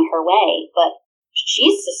Dempster on her way, but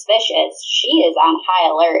she's suspicious. She is on high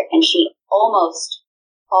alert, and she almost,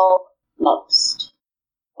 what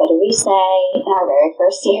did we say in our very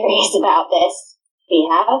first series about this? If you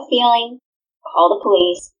have a feeling, call the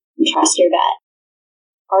police and trust your gut.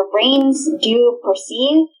 Our brains do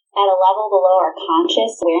perceive at a level below our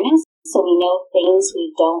conscious awareness, so we know things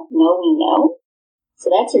we don't know we know. So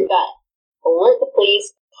that's your gut. Alert the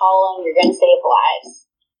police, call them, you're going to save lives.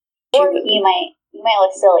 Or you might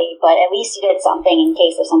look silly, but at least you did something in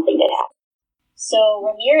case if something did happen. So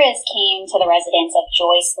Ramirez came to the residence of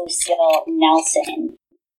Joyce Lucille Nelson,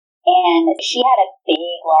 and she had a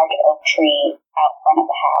big, large oak tree out front of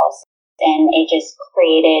the house, and it just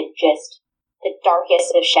created just the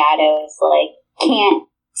darkest of shadows, like, can't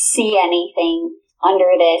see anything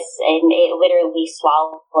under this, and it literally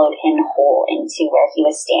swallowed him whole into where he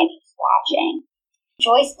was standing watching.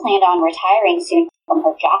 Joyce planned on retiring soon from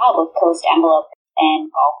her job with Coast Envelope, and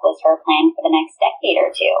golf was her plan for the next decade or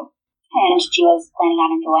two. And she was planning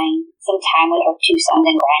on enjoying some time with her 2 sons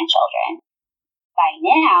and grandchildren. By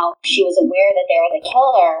now, she was aware that there was a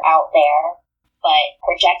killer out there, but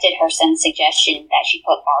rejected her son's suggestion that she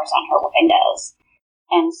put bars on her windows.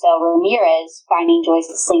 And so Ramirez, finding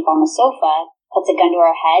Joyce asleep on the sofa, puts a gun to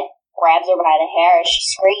her head, grabs her by the hair as she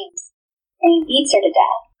screams, and he beats her to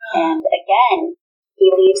death. And again,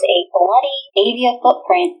 he leaves a bloody Avia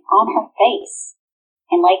footprint on her face.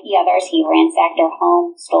 And like the others, he ransacked her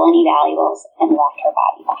home, stole any valuables, and left her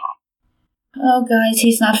body behind. Oh, guys,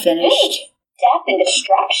 he's not finished. Death and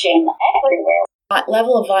destruction everywhere. That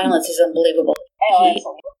level of violence is unbelievable. Oh,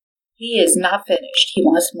 absolutely. He is not finished. He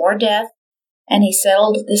wants more death, and he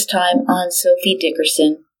settled this time on Sophie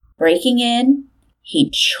Dickerson. Breaking in,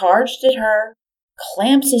 he charged at her,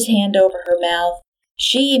 clamps his hand over her mouth.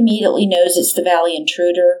 She immediately knows it's the Valley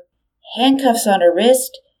intruder. Handcuffs on her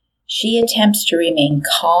wrist. She attempts to remain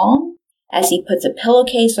calm as he puts a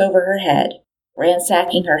pillowcase over her head.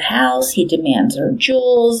 Ransacking her house, he demands her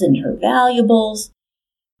jewels and her valuables.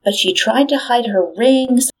 But she tried to hide her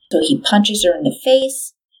rings, so he punches her in the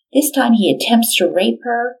face. This time he attempts to rape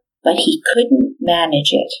her, but he couldn't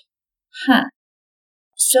manage it.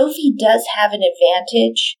 Sophie does have an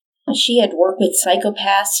advantage. She had worked with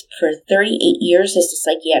psychopaths for 38 years as a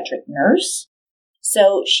psychiatric nurse.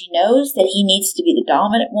 So she knows that he needs to be the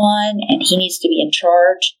dominant one and he needs to be in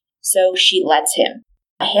charge. So she lets him.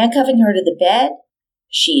 Handcuffing her to the bed,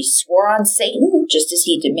 she swore on Satan just as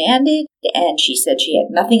he demanded. And she said she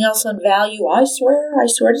had nothing else on value. I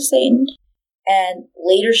swear to Satan. And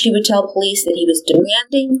later she would tell police that he was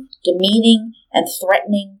demanding, demeaning, and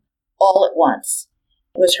threatening all at once.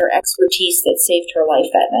 It was her expertise that saved her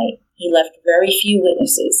life that night. He left very few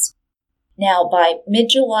witnesses. Now, by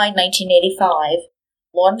mid-July 1985,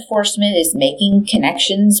 law enforcement is making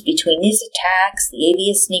connections between these attacks, the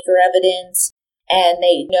Avia sneaker evidence, and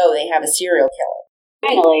they know they have a serial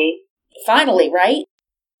killer. Finally, right?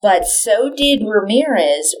 But so did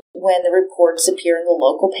Ramirez when the reports appear in the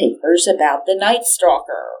local papers about the Night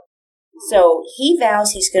Stalker. So he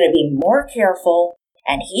vows he's going to be more careful,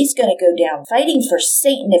 and he's going to go down fighting for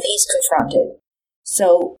Satan if he's confronted.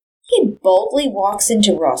 So he boldly walks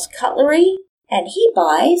into Ross Cutlery, and he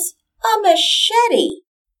buys a machete.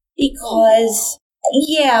 Because,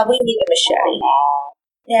 yeah, we need a machete.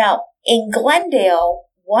 Now, in Glendale,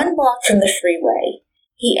 1 block from the freeway,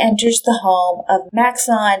 he enters the home of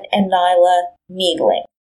Maxon and Nyla Needling,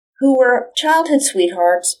 who were childhood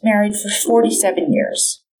sweethearts married for 47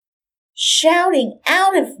 years. Shouting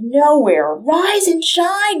out of nowhere, "Rise and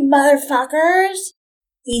shine, motherfuckers!"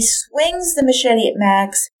 He swings the machete at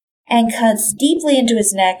Max and cuts deeply into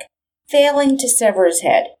his neck, failing to sever his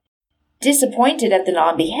head. Disappointed at the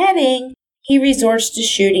non-beheading, he resorts to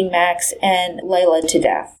shooting Max and Layla to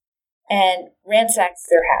death and ransacks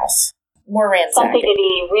their house. More ransacking. Something to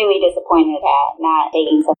be really disappointed at, not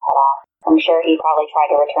taking some cut off. I'm sure he probably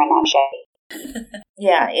tried to return that machete.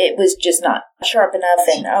 Yeah, it was just not sharp enough,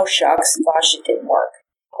 and oh shucks, gosh, it didn't work.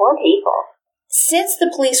 Poor people. Since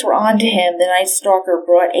the police were on to him, the Night Stalker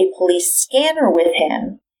brought a police scanner with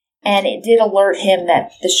him, and it did alert him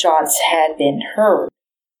that the shots had been heard.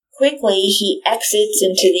 Quickly, he exits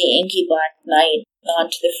into the inky black night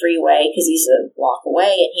onto the freeway because he's a block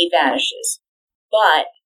away, and he vanishes. But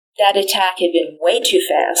that attack had been way too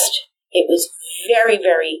fast. It was very,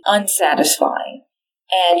 very unsatisfying,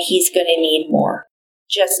 and he's going to need more.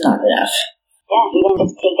 Just not enough. Yeah, he didn't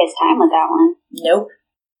just take his time with that one. Nope.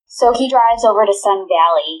 So he drives over to Sun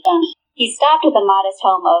Valley, and he stopped at the modest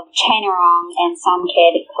home of Chanarong and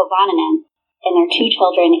Samkid Kovananen and their 2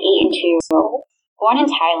 children, 8 and 2 years old. Born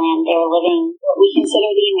in Thailand, they were living what we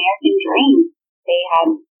consider the American dream. They had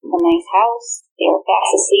a nice house, they were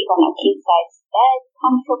fast asleep on a king-size bed,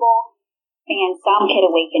 comfortable, and Samkid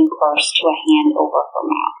awakened first to a hand over her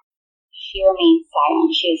mouth. She remained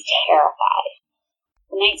silent. She was terrified.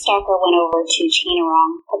 The Night Stalker went over to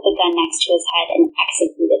Chanarong, put the gun next to his head, and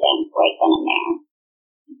executed him right then and there.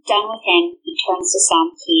 Done with him, he turns to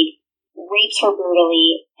Samkid, rapes her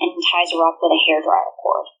brutally, and ties her up with a hairdryer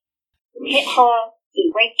cord. Hit her,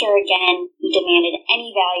 he raped her again, he demanded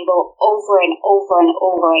any valuable over and over and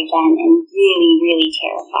over again, and really, really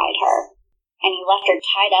terrified her. And he left her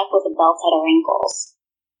tied up with a belt at her ankles.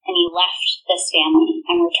 And he left this family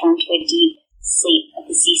and returned to a deep sleep at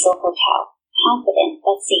the Cecil Hotel, confident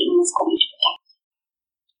that Satan was going to protect him.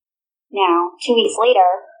 Now, 2 weeks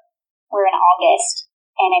later, we're in August,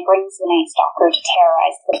 and it brings the Night Stalker to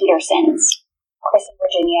terrorize the Petersons, Chris and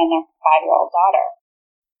Virginia and their 5-year-old daughter.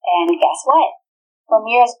 And guess what?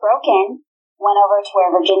 Ramirez broke in, went over to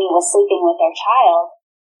where Virginia was sleeping with their child,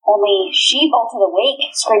 only she bolted awake,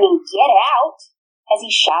 screaming, "Get out!" as he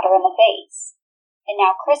shot her in the face. And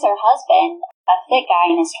now Chris, her husband, a thick guy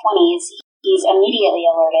in his 20s, he's immediately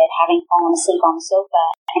alerted, having fallen asleep on the sofa,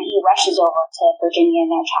 and he rushes over to Virginia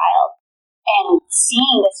and their child. And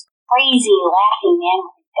seeing this crazy, laughing man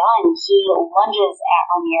with a gun, he lunges at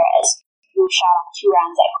Ramirez, who shot off 2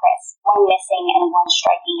 rounds at Chris, one missing and one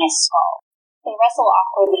striking his skull. They wrestle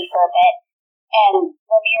awkwardly for a bit, and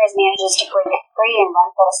Ramirez manages to break free and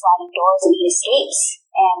run for the sliding doors, and he escapes.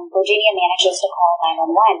 And Virginia manages to call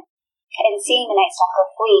 911. And seeing the Night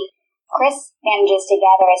Stalker flee, Chris manages to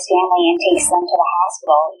gather his family and takes them to the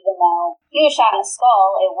hospital. Even though he was shot in the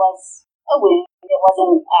skull, it was a wound. It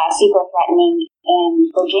wasn't super threatening,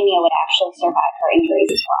 and Virginia would actually survive her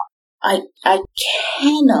injuries as well. I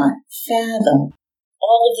cannot fathom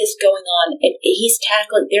all of this going on. He's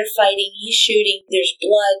tackling, they're fighting, he's shooting, there's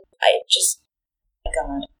blood.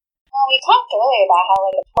 God. Well, we talked earlier about how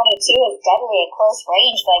a 22 is deadly at close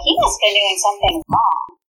range, but he must have been doing something wrong.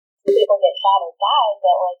 People get shot or die,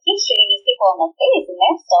 but he's shooting these people in the face, and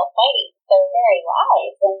they're still fighting their very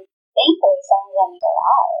lives, and thankfully some of them are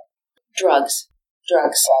alive. Drugs.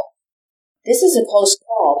 This is a close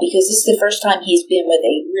call, because this is the first time he's been with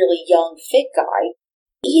a really young, fit guy.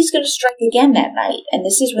 He's going to strike again that night, and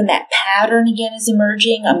this is when that pattern again is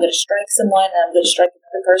emerging. I'm going to strike someone, and I'm going to strike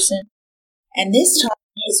another person. And this time,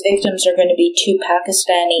 his victims are going to be 2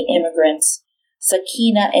 Pakistani immigrants,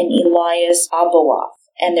 Sakina and Elias Abawaf,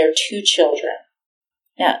 and their 2 children.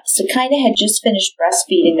 Now, Sakina had just finished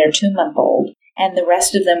breastfeeding their 2-month-old, and the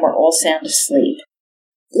rest of them were all sound asleep.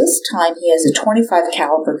 This time, he has a .25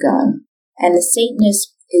 caliber gun, and the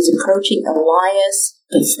Satanist is approaching Elias,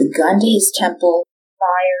 puts the gun to his temple,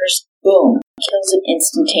 fires, boom, kills him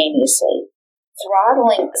instantaneously.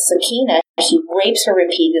 Throttling Sakina, he rapes her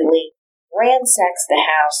repeatedly, ransacks the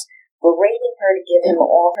house, berating her to give him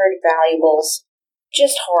all her valuables.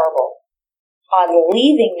 Just horrible. On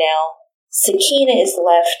leaving now, Sakina is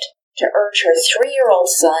left to urge her 3-year-old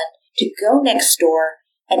son to go next door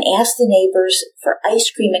and ask the neighbors for ice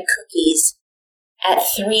cream and cookies at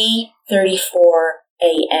 3:34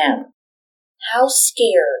 a.m. How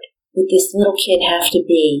scared would this little kid have to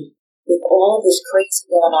be with all of this crazy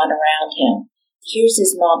going on around him? Here's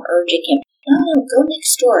his mom urging him, no, go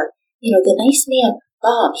next door. The nice man,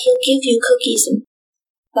 Bob, he'll give you cookies. And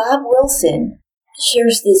Bob Wilson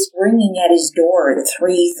hears this ringing at his door at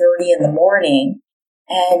 3:30 in the morning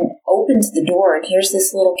and opens the door and here's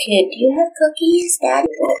this little kid, do you have cookies?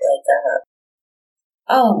 Daddy won't wake up.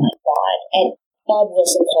 Oh my God. And Bob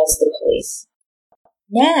Wilson calls the police.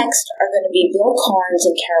 Next are going to be Bill Carnes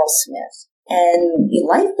and Carol Smith. And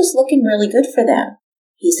life was looking really good for them.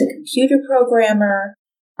 He's a computer programmer.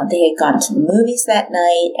 They had gone to the movies that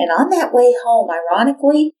night. And on that way home,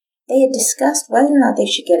 ironically, they had discussed whether or not they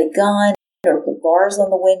should get a gun or put bars on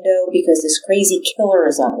the window because this crazy killer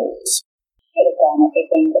is on the loose. Get a gun or big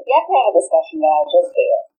thing, but you have to have a discussion about it, just do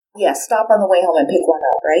it. Yeah, stop on the way home and pick one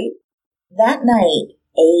up, right? That night,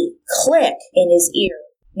 a click in his ear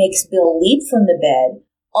makes Bill leap from the bed,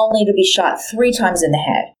 only to be shot 3 times in the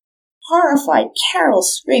head. Horrified, Carol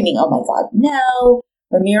screaming, oh my God, no.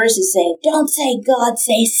 Ramirez is saying, don't say God,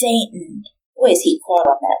 say Satan. Boy, is he caught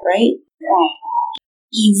on that, right? Yeah.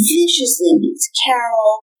 He viciously beats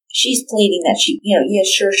Carol. She's pleading that yeah,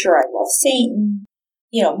 sure, I love Satan.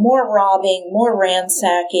 More robbing, more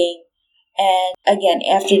ransacking. And again,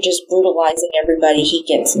 after just brutalizing everybody, he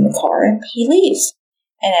gets in the car and he leaves.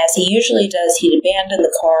 And as he usually does, he'd abandon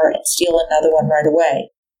the car and steal another one right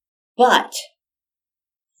away. But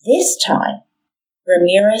this time,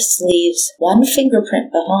 Ramirez leaves one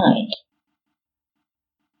fingerprint behind.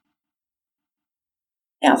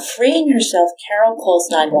 Now, freeing herself, Carol calls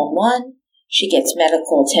 911. She gets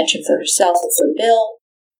medical attention for herself and for Bill.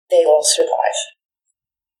 They all survive.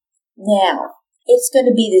 Now, it's going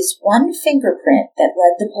to be this one fingerprint that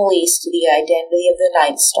led the police to the identity of the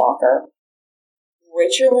Night Stalker,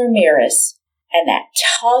 Richard Ramirez, and that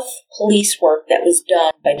tough police work that was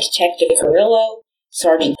done by Detective Carrillo,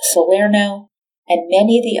 Sergeant Salerno, and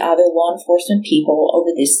many of the other law enforcement people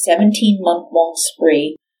over this 17-month-long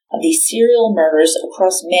spree of these serial murders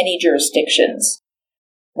across many jurisdictions.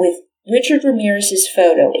 With Richard Ramirez's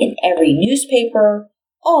photo in every newspaper,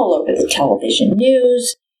 all over the television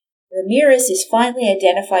news, Ramirez is finally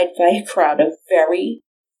identified by a crowd of very,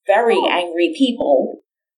 very angry people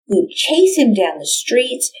who chase him down the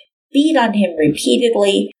streets, beat on him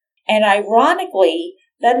repeatedly, and ironically,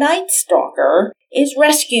 the Night Stalker is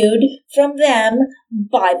rescued from them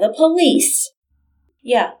by the police.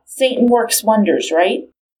 Yeah, Satan works wonders, right?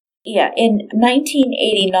 Yeah, in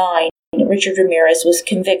 1989, Richard Ramirez was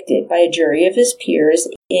convicted by a jury of his peers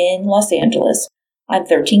in Los Angeles on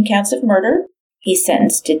 13 counts of murder. He's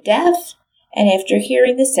sentenced to death, and after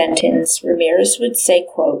hearing the sentence, Ramirez would say,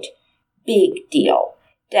 quote, "Big deal.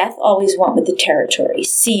 Death always went with the territory.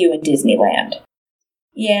 See you in Disneyland."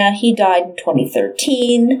 Yeah, he died in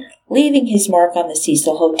 2013, leaving his mark on the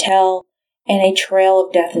Cecil Hotel and a trail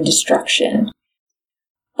of death and destruction.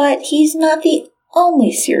 But he's not the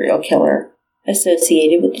only serial killer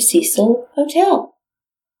associated with the Cecil Hotel.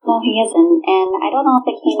 No, he isn't, and I don't know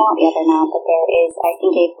if it came out yet or not, but there is, I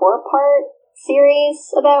think, a 4-part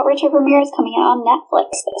series about Richard Ramirez coming out on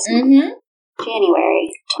Netflix this month.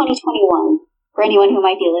 January 2021, for anyone who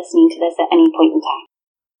might be listening to this at any point in time.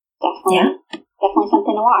 Definitely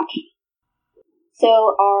something to watch.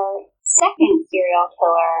 So our second serial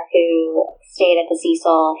killer who stayed at the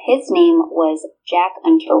Cecil, his name was Jack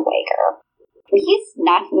Unterweger. He's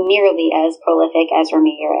not nearly as prolific as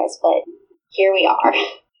Ramirez, but here we are.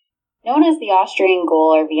 Known as the Austrian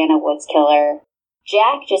Ghoul or Vienna Woods Killer,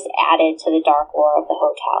 Jack just added to the dark lore of the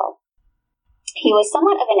hotel. He was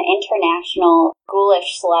somewhat of an international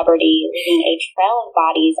ghoulish celebrity, leaving a trail of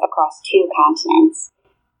bodies across 2 continents.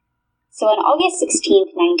 So on August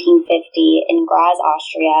 16, 1950, in Graz,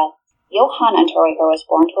 Austria, Johann Unterweger was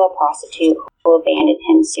born to a prostitute who abandoned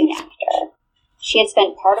him soon after. She had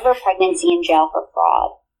spent part of her pregnancy in jail for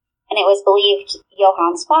fraud, and it was believed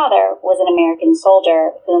Johann's father was an American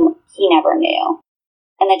soldier whom he never knew.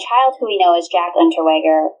 And the child who we know as Jack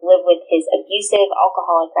Unterweger lived with his abusive,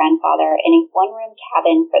 alcoholic grandfather in a 1-room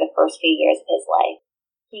cabin for the first few years of his life.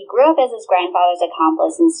 He grew up as his grandfather's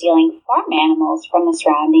accomplice in stealing farm animals from the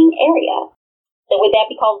surrounding area. Would that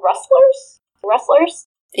be called rustlers? Rustlers?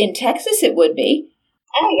 In Texas, it would be.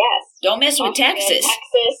 Oh, yes. Don't mess with Texas.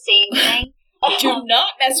 Texas, same thing. Do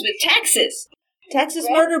not mess with Texas. Texas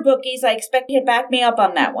murder bookies, I expect you to back me up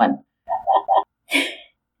on that one.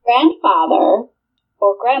 Grandfather,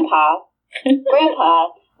 or Grandpa,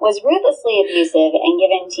 was ruthlessly abusive and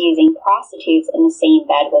given to using prostitutes in the same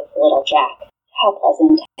bed with little Jack. How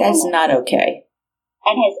pleasant. That's not okay.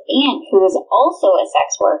 And his aunt, who was also a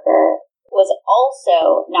sex worker, was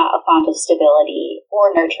also not a font of stability or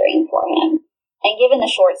nurturing for him. And given the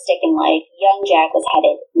short stick in life, young Jack was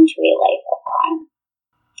headed into a life of crime.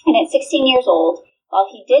 And at 16 years old, while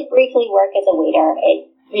he did briefly work as a waiter, it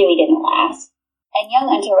really didn't last. And young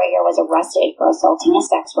Unterweger was arrested for assaulting a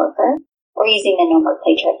sex worker, or using the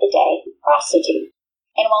nomenclature of the day, prostitute.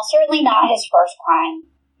 And while certainly not his first crime,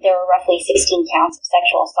 there were roughly 16 counts of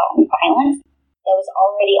sexual assault and violence that was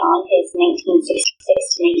already on his 1966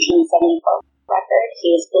 to 1974 record. He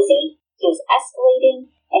was busy, he was escalating,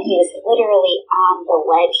 and he was literally on the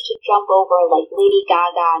ledge to jump over like Lady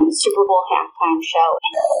Gaga in the Super Bowl halftime show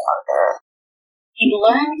and a murder. He'd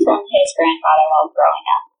learned from his grandfather while growing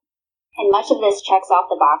up. And much of this checks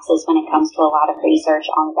off the boxes when it comes to a lot of research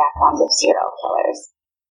on the backgrounds of serial killers.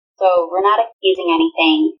 So we're not accusing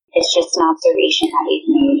anything, it's just an observation that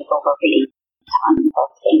we've made over reading tons of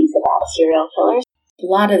things about serial killers. A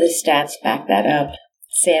lot of the stats back that up,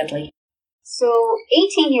 sadly. So,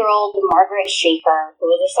 18-year-old Margaret Schaefer, who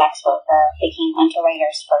was a sex worker, became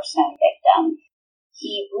Unterweger's first known victim.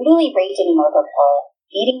 He brutally raped and murdered her,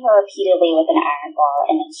 beating her repeatedly with an iron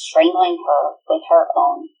bar and then strangling her with her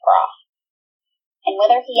own bra. And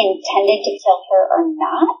whether he intended to kill her or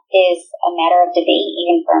not is a matter of debate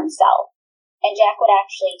even for himself. And Jack would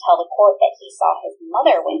actually tell the court that he saw his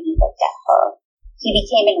mother when he looked at her. He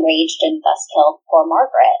became enraged and thus killed poor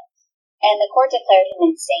Margaret. And the court declared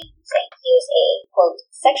him insane, saying he was a, quote,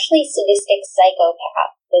 sexually sadistic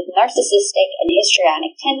psychopath with narcissistic and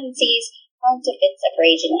histrionic tendencies, prone to fits of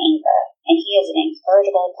rage and anger, and he is an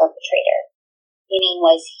incorrigible perpetrator. Meaning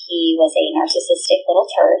was he was a narcissistic little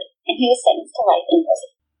turd, and he was sentenced to life in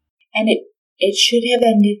prison. And it should have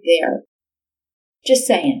ended there. Just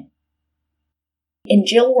saying. In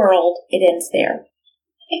Jill world, it ends there.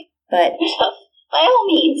 But by all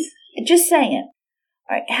means. Just saying.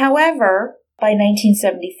 All right. However, by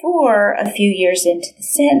 1974, a few years into the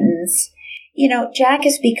sentence, Jack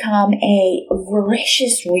has become a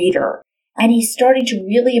voracious reader, and he's starting to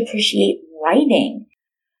really appreciate writing.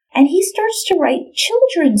 And he starts to write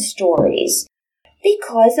children's stories,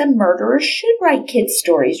 because a murderer should write kids'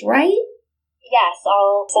 stories, right? Yes,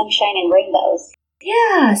 all sunshine and rainbows.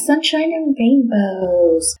 Yeah, sunshine and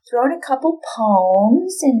rainbows. Throw in a couple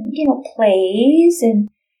poems and, plays and,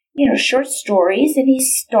 short stories, and he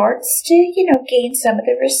starts to, gain some of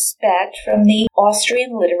the respect from the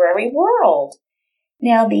Austrian literary world.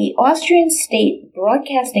 Now, the Austrian State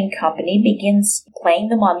Broadcasting Company begins playing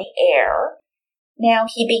them on the air. Now,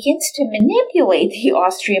 he begins to manipulate the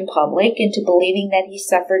Austrian public into believing that he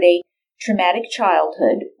suffered a traumatic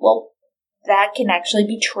childhood. Well, that can actually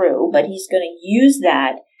be true, but he's going to use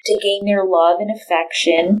that to gain their love and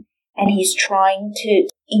affection, and he's trying to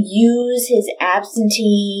use his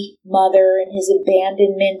absentee mother and his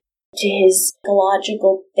abandonment to his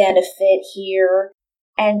psychological benefit here,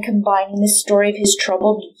 and combining the story of his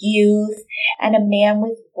troubled youth and a man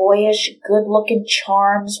with boyish, good-looking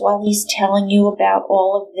charms while he's telling you about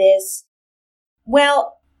all of this.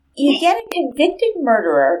 Well, you get a convicted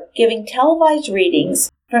murderer giving televised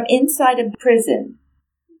readings from inside a prison,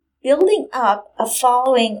 building up a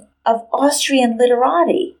following of Austrian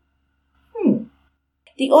literati.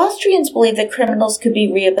 The Austrians believed that criminals could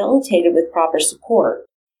be rehabilitated with proper support,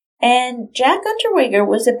 and Jack Unterweger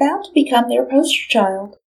was about to become their poster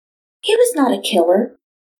child. He was not a killer.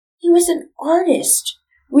 He was an artist,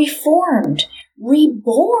 reformed,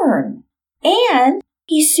 reborn, and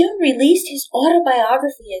he soon released his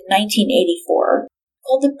autobiography in 1984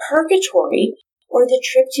 called The Purgatory, or The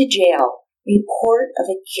Trip to Jail, Report of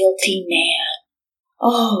a Guilty Man.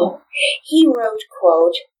 Oh, he wrote,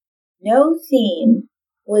 quote, "No theme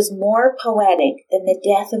was more poetic than the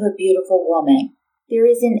death of a beautiful woman. There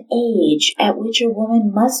is an age at which a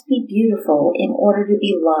woman must be beautiful in order to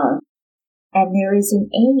be loved, and there is an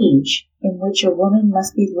age in which a woman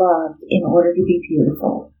must be loved in order to be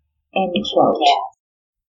beautiful." End quote.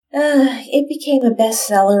 It became a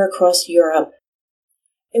bestseller across Europe.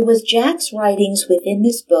 It was Jack's writings within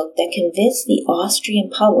this book that convinced the Austrian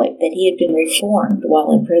public that he had been reformed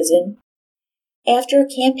while in prison. After a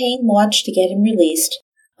campaign launched to get him released,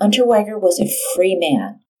 Unterweger was a free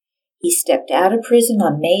man. He stepped out of prison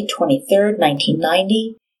on May 23,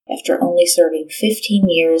 1990, after only serving 15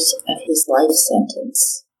 years of his life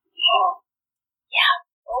sentence. Yeah,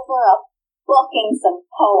 over a book and some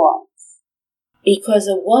poems. Because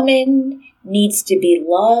a woman needs to be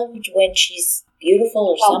loved when she's beautiful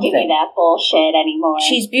or something. Don't give me that bullshit anymore.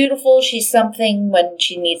 She's beautiful, she's something when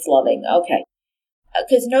she needs loving. Okay.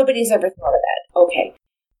 because nobody's ever thought of that. Okay.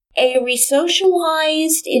 A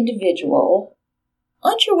resocialized individual,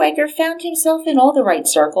 Unterweger found himself in all the right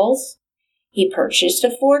circles. He purchased a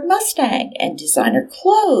Ford Mustang and designer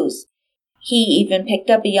clothes. He even picked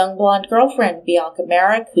up a young blonde girlfriend, Bianca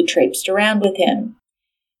Merrick, who traipsed around with him.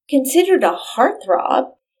 Considered a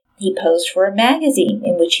heartthrob, he posed for a magazine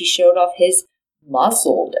in which he showed off his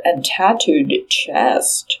muscled and tattooed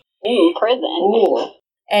chest. Ooh, prison. Ooh.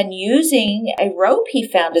 And using a rope he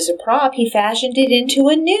found as a prop, he fashioned it into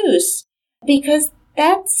a noose. Because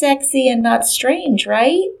that's sexy and not strange,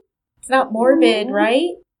 right? It's not morbid,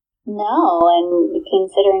 right? No, and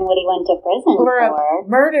considering what he went to prison for. A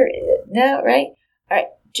murder. No, right? All right.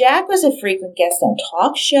 Jack was a frequent guest on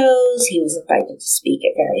talk shows. He was invited to speak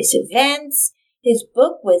at various events. His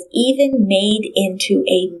book was even made into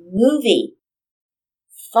a movie.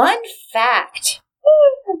 Fun fact.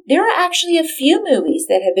 There are actually a few movies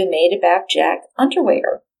that have been made about Jack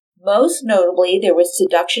Unterweger. Most notably, there was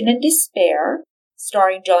Seduction and Despair,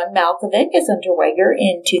 starring John Malkovich as Unterweger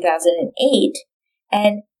in 2008,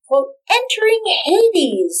 and, quote, Entering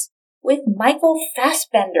Hades, with Michael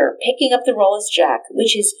Fassbender picking up the role as Jack,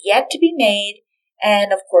 which is yet to be made,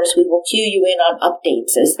 and, of course, we will cue you in on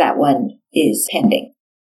updates as that one is pending.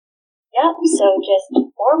 Yep, so just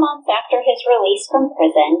 4 months after his release from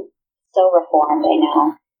prison, so reformed, I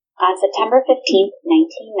know. On September 15th,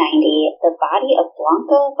 1990, the body of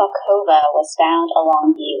Blanka Bakova was found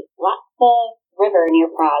along the Latva River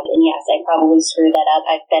near Prague. And yes, I probably screwed that up.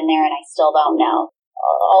 I've been there and I still don't know.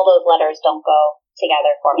 All those letters don't go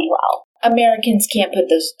together for me well. Americans can't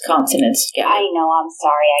put those consonants together. I know, I'm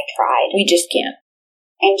sorry, I tried. We just can't.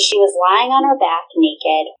 And she was lying on her back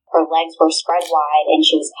naked, her legs were spread wide, and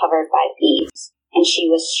she was covered by beads. And she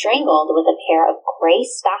was strangled with a pair of gray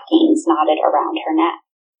stockings knotted around her neck.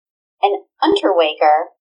 And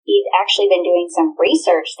Unterweger, he'd actually been doing some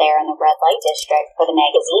research there in the red light district for the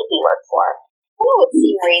magazine he worked for. And it would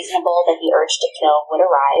seem reasonable that the urge to kill would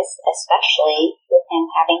arise, especially with him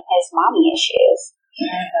having his mommy issues.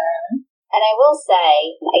 Mm-hmm. And I will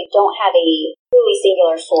say, I don't have a truly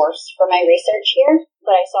singular source for my research here,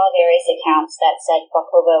 but I saw various accounts that said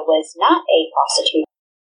Bakova was not a prostitute.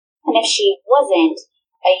 And if she wasn't,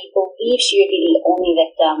 I believe she would be the only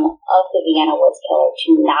victim of the Vienna Woods killer to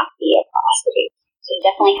not be a prostitute. So he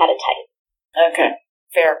definitely had a type. Okay,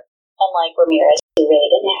 fair. Unlike Ramirez, who really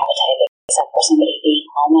didn't have a type except for somebody being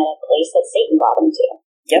home at a place that Satan brought him to.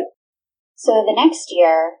 Yep. So the next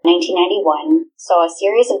year, 1991, saw a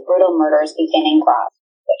series of brutal murders begin in Graz,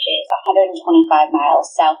 which is 125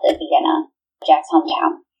 miles south of Vienna, Jack's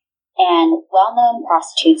hometown. And well-known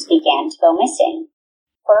prostitutes began to go missing.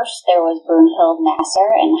 First, there was Brunhild Nasser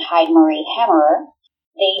and Heidemarie Hammerer.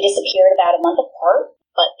 They disappeared about a month apart,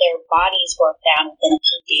 but their bodies were found within a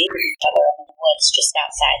few days of each other in the woods just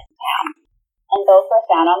outside the town. And both were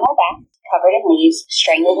found on their backs, covered in leaves,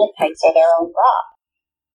 strangled with pikes or their own bra.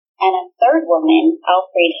 And a third woman,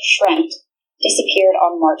 Alfried Schremt, disappeared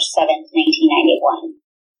on March 7th, 1991.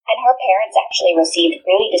 And her parents actually received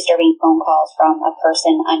really disturbing phone calls from a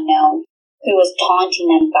person unknown who was taunting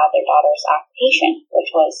them about their daughter's occupation, which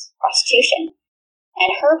was prostitution.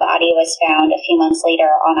 And her body was found a few months later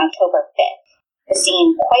on October 5th, the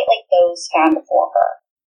scene quite like those found before her.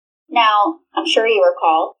 Now, I'm sure you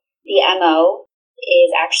recall, the MO is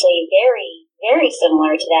actually very, very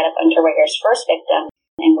similar to that of Unterweger's first victim,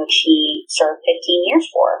 in which he served 15 years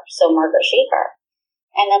for, so Margaret Schaefer.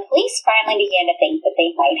 And the police finally began to think that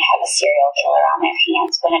they might have a serial killer on their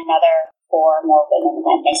hands when another 4 more women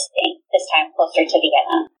went missing, this time closer to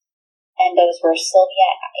Vienna. And those were Sylvia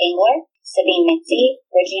Engler, Sabine Mitzi,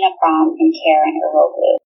 Regina Prom, and Karen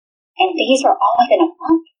Eroglu. And these were all within a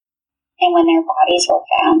month. And when their bodies were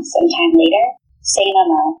found sometime later, same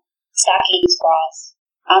MO, stockings, bras,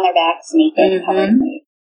 on their backs, naked, covered in leaves.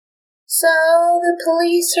 So the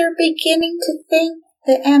police are beginning to think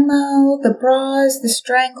the MO, the bras, the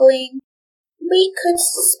strangling. We could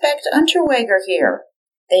suspect Unterweger here.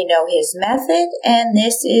 They know his method, and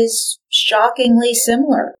this is shockingly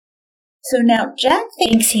similar. So now Jack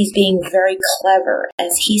thinks he's being very clever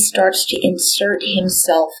as he starts to insert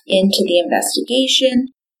himself into the investigation,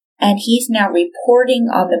 and he's now reporting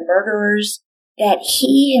on the murderers that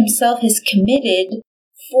he himself has committed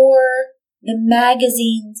for the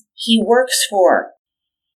magazines he works for.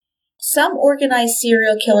 Some organized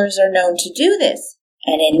serial killers are known to do this,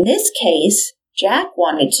 and in this case, Jack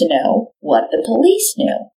wanted to know what the police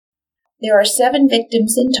knew. There are 7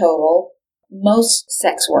 victims in total, most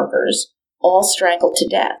sex workers, all strangled to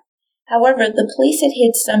death. However, the police had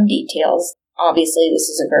hid some details. Obviously, this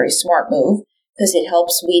is a very smart move, because it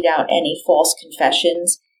helps weed out any false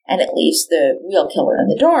confessions and it leaves the real killer in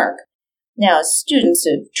the dark. Now, as students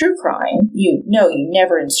of true crime, you know you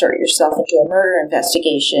never insert yourself into a murder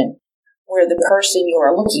investigation where the person you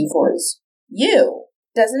are looking for is you.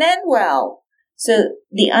 Doesn't end well. So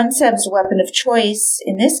the unsub's weapon of choice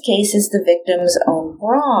in this case is the victim's own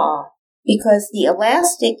bra. Because the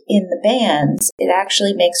elastic in the bands, it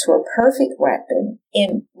actually makes for a perfect weapon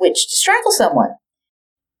in which to strangle someone.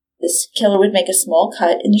 This killer would make a small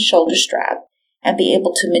cut in the shoulder strap and be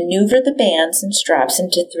able to maneuver the bands and straps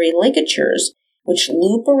into 3 ligatures, which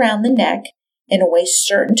loop around the neck in a way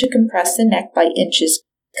certain to compress the neck by inches,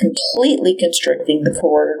 completely constricting the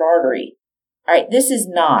carotid artery. All right, this is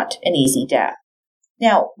not an easy death.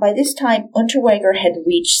 Now, by this time, Unterweger had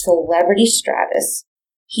reached celebrity status.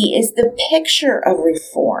 He is the picture of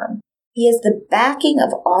reform. He has the backing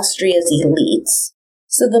of Austria's elites.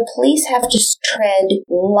 So the police have to tread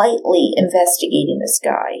lightly investigating this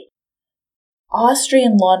guy.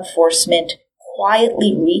 Austrian law enforcement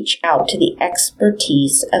quietly reach out to the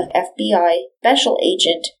expertise of FBI Special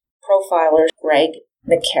Agent profiler Greg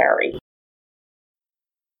McCary.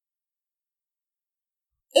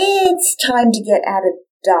 It's time to get out of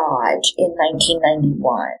Dodge in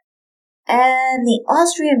 1991. And the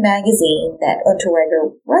Austrian magazine that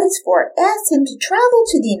Unterweger writes for asks him to travel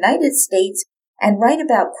to the United States and write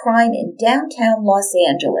about crime in downtown Los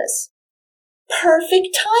Angeles.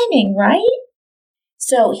 Perfect timing, right?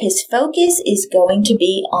 So his focus is going to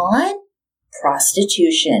be on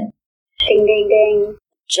prostitution. Ding, ding, ding.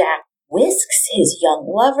 Jack whisks his young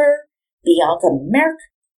lover, Bianca Merck,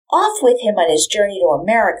 off with him on his journey to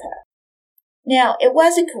America. Now, it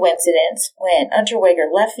was a coincidence when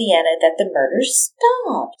Unterweger left Vienna that the murders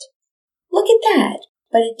stopped. Look at that.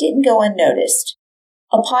 But it didn't go unnoticed.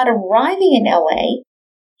 Upon arriving in L.A.,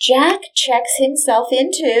 Jack checks himself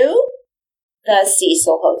into the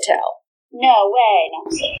Cecil Hotel. No way.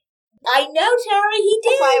 No. I know, Tara, he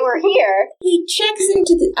did. That's why we're here. He checks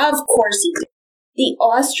into of course he did. The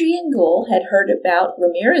Austrian ghoul had heard about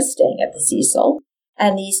Ramirez staying at the Cecil,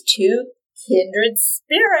 and these two kindred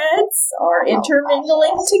spirits are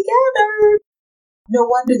intermingling together. No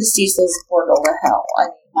wonder the Cecil's a portal to hell. I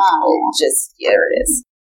mean, there it is.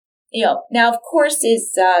 Now, of course,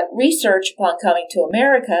 his research upon coming to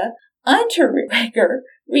America, Unterweger,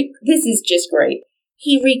 this is just great.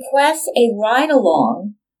 He requests a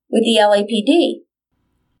ride-along with the LAPD.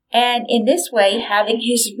 And in this way, having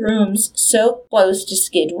his rooms so close to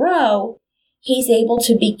Skid Row, he's able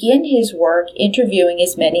to begin his work interviewing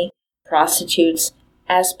as many prostitutes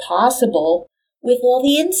as possible with all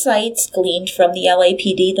the insights gleaned from the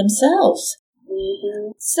LAPD themselves.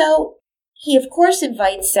 Mm-hmm. So he, of course,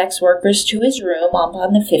 invites sex workers to his room up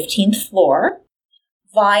on the 15th floor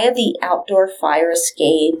via the outdoor fire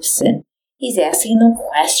escapes, and he's asking them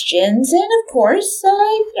questions and, of course,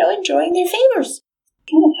 enjoying their favors.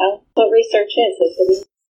 That's what research is.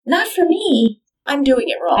 Not for me. I'm doing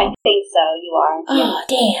it wrong. I think so. You are. Oh,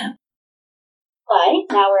 damn.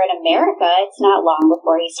 But now we're in America. It's not long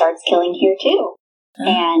before he starts killing here, too.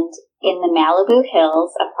 And in the Malibu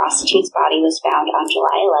Hills, a prostitute's body was found on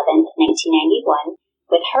July 11th, 1991,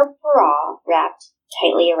 with her bra wrapped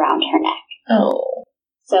tightly around her neck. Oh.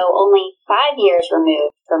 So only 5 years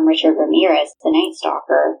removed from Richard Ramirez, the Night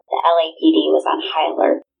Stalker, the LAPD was on high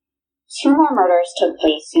alert. 2 more murders took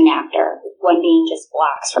place soon after, one being just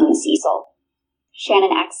blocks from the Cecil.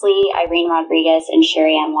 Shannon Exley, Irene Rodriguez, and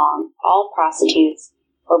Sherry Ann Long, all prostitutes,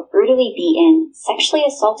 were brutally beaten, sexually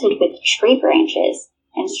assaulted with tree branches,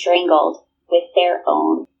 and strangled with their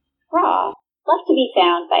own bra, left to be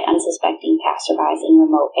found by unsuspecting passerbys in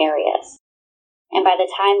remote areas. And by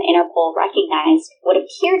the time Interpol recognized what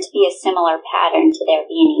appeared to be a similar pattern to their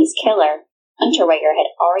Viennese killer, Unterweger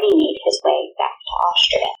had already made his way back to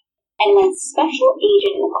Austria. And when Special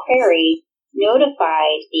Agent McCrary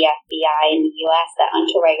notified the FBI in the U.S. that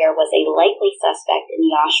Unterweger was a likely suspect in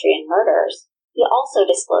the Austrian murders, he also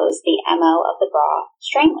disclosed the MO of the bra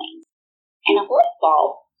strangling. And a light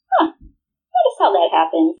bulb, notice how that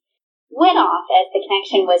happened, went off as the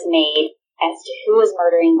connection was made as to who was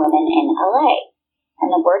murdering women in L.A. And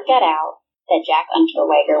the word got out that Jack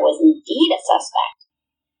Unterweger was indeed a suspect.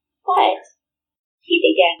 But he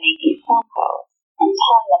began making phone calls and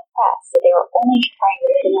telling the press that they were only trying to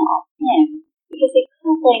pin it on him because they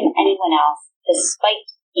couldn't blame anyone else despite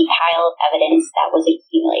the pile of evidence that was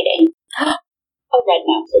accumulating. A red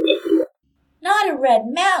mountain, if you will. Not a red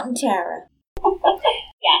mountain, Tara.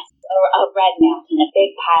 Yes, a red mountain, a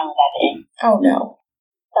big pile of evidence. Oh, no.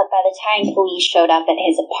 But by the time police showed up at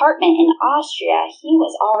his apartment in Austria, he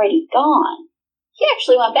was already gone. He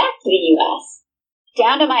actually went back to the U.S.,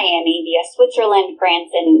 down to Miami via Switzerland,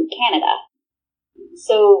 France, and Canada.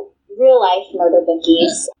 So, real life murder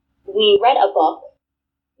bookies. We read a book.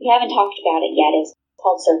 We haven't talked about it yet. It's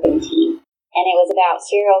called Serpentine. And it was about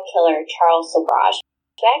serial killer Charles Sauvage,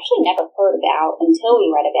 who I actually never heard about until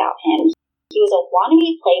we read about him. He was a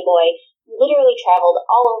wannabe playboy who literally traveled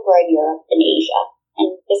all over Europe and Asia.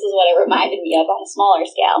 And this is what it reminded me of on a smaller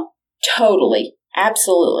scale. Totally.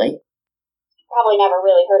 Absolutely. Probably never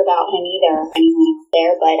really heard about him either, anyone out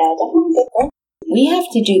there, but definitely a good book. We have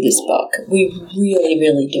to do this book. We really,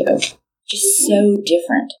 really do. Just so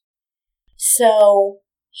different. So,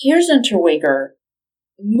 here's Unterweger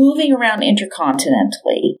moving around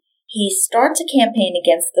intercontinentally. He starts a campaign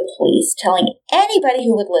against the police, telling anybody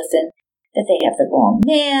who would listen that they have the wrong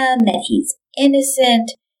man, that he's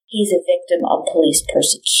innocent, he's a victim of police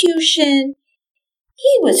persecution.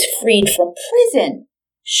 He was freed from prison.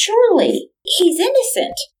 Surely, he's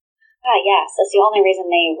innocent. Yes, that's the only reason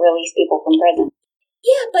they release people from prison.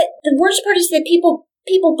 Yeah, but the worst part is that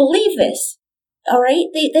people believe this. All right?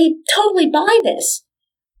 They totally buy this.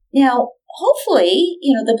 Now, hopefully,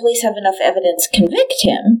 the police have enough evidence to convict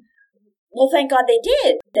him. Well, thank God they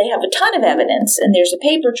did. They have a ton of evidence, and there's a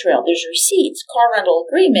paper trail, there's receipts, car rental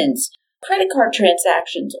agreements, credit card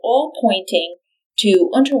transactions, all pointing to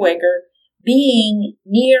Unterweger being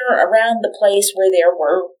near around the place where there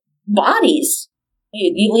were bodies.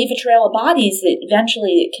 You leave a trail of bodies that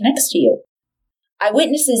eventually it connects to you.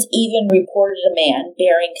 Eyewitnesses even reported a man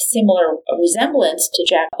bearing similar resemblance to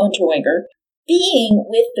Jack Unterweger being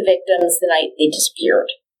with the victims the night they disappeared.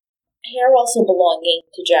 Hair also belonging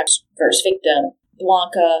to Jack's first victim,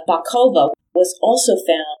 Blanka Bakova, was also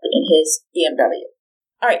found in his BMW.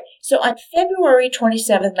 All right, so on February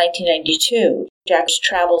 27, 1992, Jack's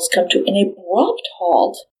travels come to an abrupt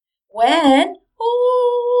halt when,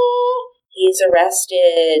 he's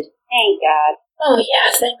arrested. Thank God. Oh,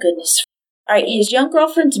 yeah, thank goodness. All right, his young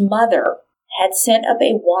girlfriend's mother had sent up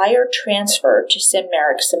a wire transfer to send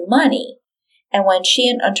Merrick some money, and when she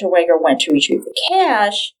and Unterweger went to retrieve the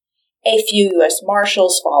cash, a few U.S.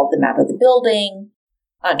 Marshals followed them out of the building.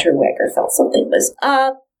 Unterweger felt something was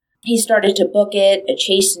up. He started to book it, a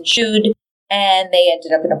chase ensued, and they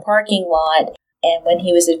ended up in a parking lot. And when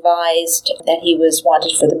he was advised that he was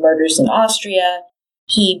wanted for the murders in Austria,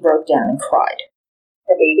 he broke down and cried.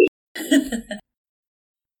 Poor baby.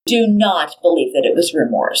 Do not believe that it was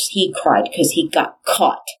remorse. He cried because he got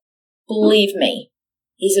caught. Believe me,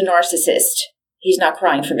 he's a narcissist. He's not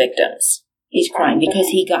crying for victims. He's crying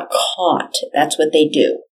because he got caught. That's what they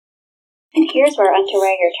do. And here's where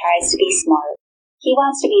Unterweger tries to be smart. He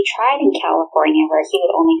wants to be tried in California, where he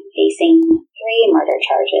would only be facing 3 murder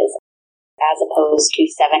charges, as opposed to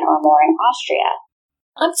 7 or more in Austria.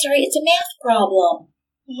 I'm sorry, it's a math problem.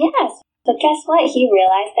 Yes, but guess what? He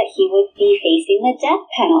realized that he would be facing the death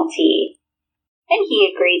penalty. Then he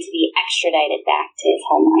agreed to be extradited back to his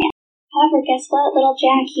homeland. However, guess what, little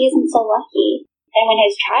Jack? He isn't so lucky. And when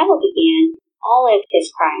his trial began, all of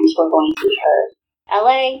his crimes were going to be heard.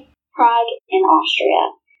 LA, Prague, and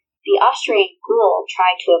Austria. The Austrian ghoul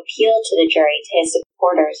tried to appeal to the jury to his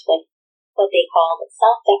supporters with what they called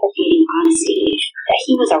self-deprecating honesty, that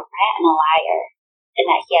he was a rat and a liar, and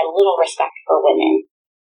that he had little respect for women.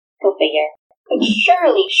 Go figure. But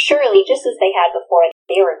surely, just as they had before,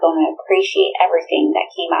 they were going to appreciate everything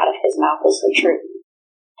that came out of his mouth as the truth.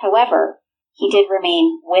 However, he did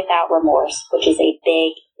remain without remorse, which is a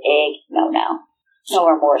big no-no. No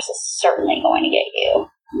remorse is certainly going to get you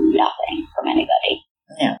nothing from anybody.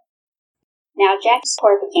 Yeah. Now Jack's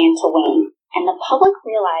court began to wane, and the public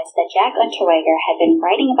realized that Jack Unterweger had been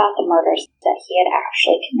writing about the murders that he had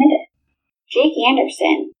actually committed. Jake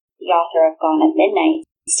Anderson, the author of Gone at Midnight,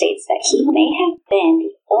 states that he may have been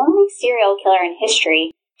the only serial killer in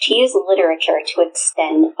history to use literature to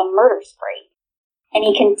extend a murder spree. And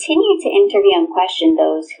he continued to interview and question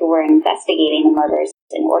those who were investigating the murders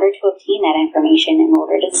in order to obtain that information in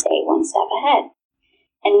order to stay one step ahead.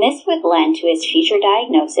 And this would lend to his future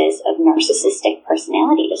diagnosis of narcissistic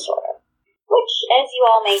personality disorder, which, as you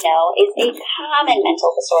all may know, is a common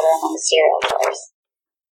mental disorder among serial killers.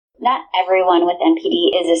 Not everyone with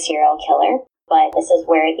NPD is a serial killer, but this is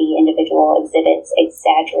where the individual exhibits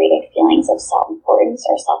exaggerated feelings of self-importance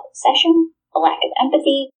or self-obsession, a lack of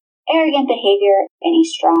empathy, arrogant behavior, and a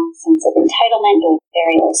strong sense of entitlement with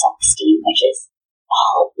very low self-esteem, which is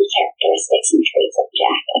all of the characteristics and traits of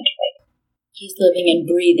Jack Unterweger. He's living and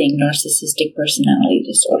breathing narcissistic personality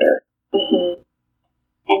disorder. Mm-hmm.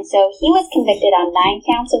 And so he was convicted on 9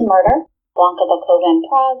 counts of murder, Blanka Bakova in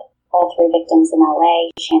Prague, all 3 victims in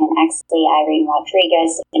LA, Shannon Exley, Irene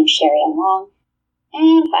Rodriguez, and Sherry Long,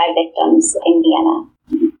 and 5 victims in Vienna.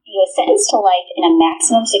 He was sentenced to life in a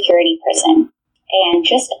maximum security prison, And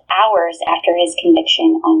just hours after his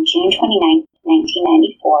conviction on June 29,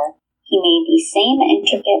 1994, he made the same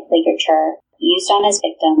intricate ligature used on his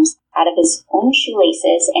victims out of his own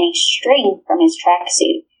shoelaces and a string from his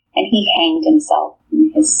tracksuit, and he hanged himself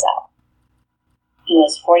in his cell. He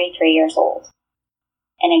was 43 years old,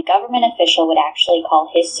 and a government official would actually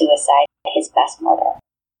call his suicide his best murder.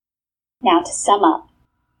 Now, to sum up,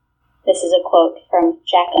 this is a quote from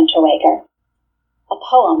Jack Unterweger. A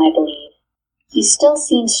poem, I believe. You still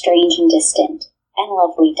seem strange and distant, and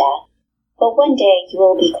lovely, death. But one day you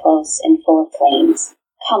will be close and full of flames.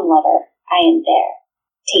 Come, lover, I am there.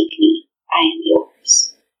 Take me, I am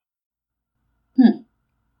yours.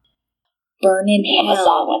 Burn in hell. A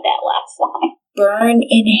song with that last line. Burn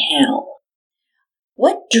in hell.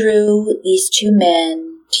 What drew these two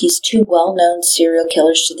men, these two well-known serial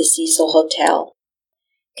killers, to the Cecil Hotel?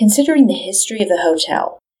 Considering the history of the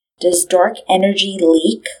hotel, does dark energy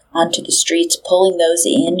leak onto the streets, pulling those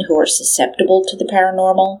in who are susceptible to the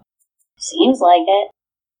paranormal? Seems like it.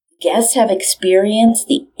 Guests have experienced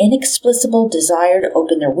the inexplicable desire to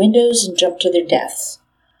open their windows and jump to their deaths.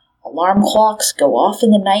 Alarm clocks go off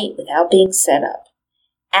in the night without being set up.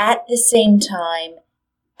 At the same time,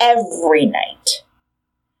 every night.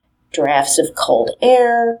 Drafts of cold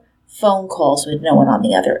air, phone calls with no one on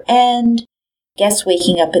the other end, guests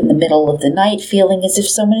waking up in the middle of the night feeling as if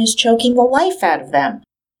someone is choking the life out of them.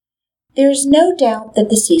 There is no doubt that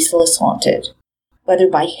the Cecil is haunted, whether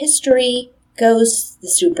by history, ghosts, the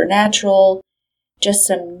supernatural, just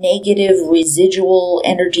some negative residual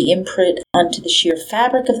energy imprint onto the sheer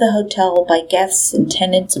fabric of the hotel by guests and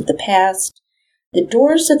tenants of the past. The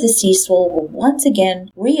doors of the Cecil will once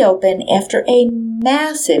again reopen after a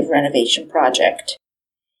massive renovation project.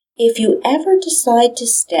 If you ever decide to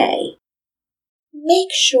stay,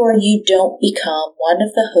 make sure you don't become one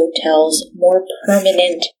of the hotel's more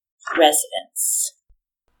permanent residents.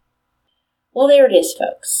 Well, there it is,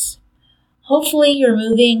 folks. Hopefully you're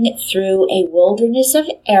moving through a wilderness of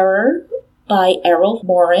error by Errol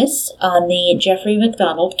Morris on the Jeffrey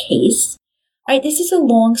MacDonald case. All right, this is a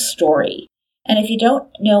long story. And if you don't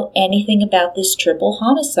know anything about this triple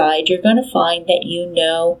homicide, you're going to find that you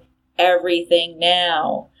know everything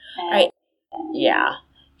now. All right. Yeah.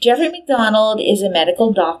 Jeffrey MacDonald is a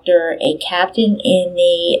medical doctor, a captain in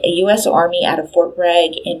the U.S. Army out of Fort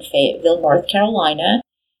Bragg in Fayetteville, North Carolina.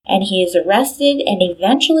 And he is arrested and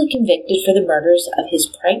eventually convicted for the murders of his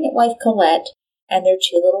pregnant wife, Colette, and their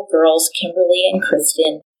two little girls, Kimberly and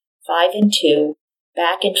Kristen, 5 and 2,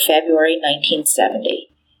 back in February 1970.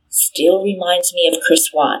 Still reminds me of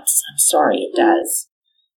Chris Watts. I'm sorry, it does.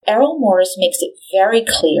 Errol Morris makes it very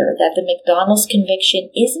clear that the MacDonald's conviction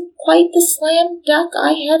isn't quite the slam dunk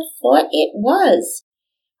I had thought it was.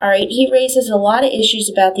 All right, he raises a lot of issues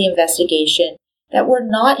about the investigation that were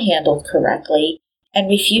not handled correctly and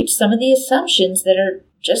refutes some of the assumptions that are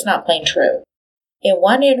just not plain true. In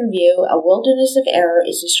one interview, a wilderness of error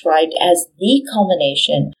is described as the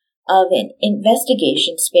culmination of an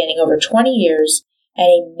investigation spanning over 20 years and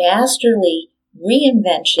a masterly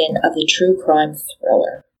reinvention of the true crime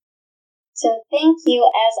thriller. So thank you,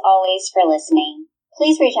 as always, for listening.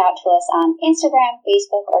 Please reach out to us on Instagram,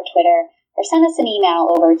 Facebook, or Twitter, or send us an email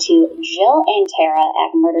over to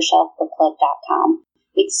jillandtara@murdershelfbookclub.com.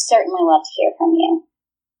 We'd certainly love to hear from you.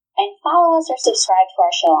 And follow us or subscribe to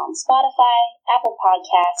our show on Spotify, Apple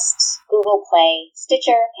Podcasts, Google Play,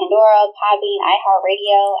 Stitcher, Pandora, Podbean,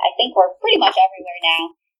 iHeartRadio. I think we're pretty much everywhere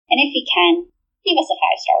now. And if you can, leave us a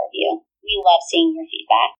 5-star review. We love seeing your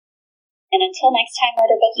feedback. And until next time,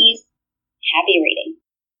 Murder Bookies, happy reading.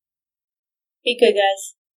 Be good,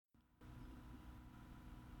 guys.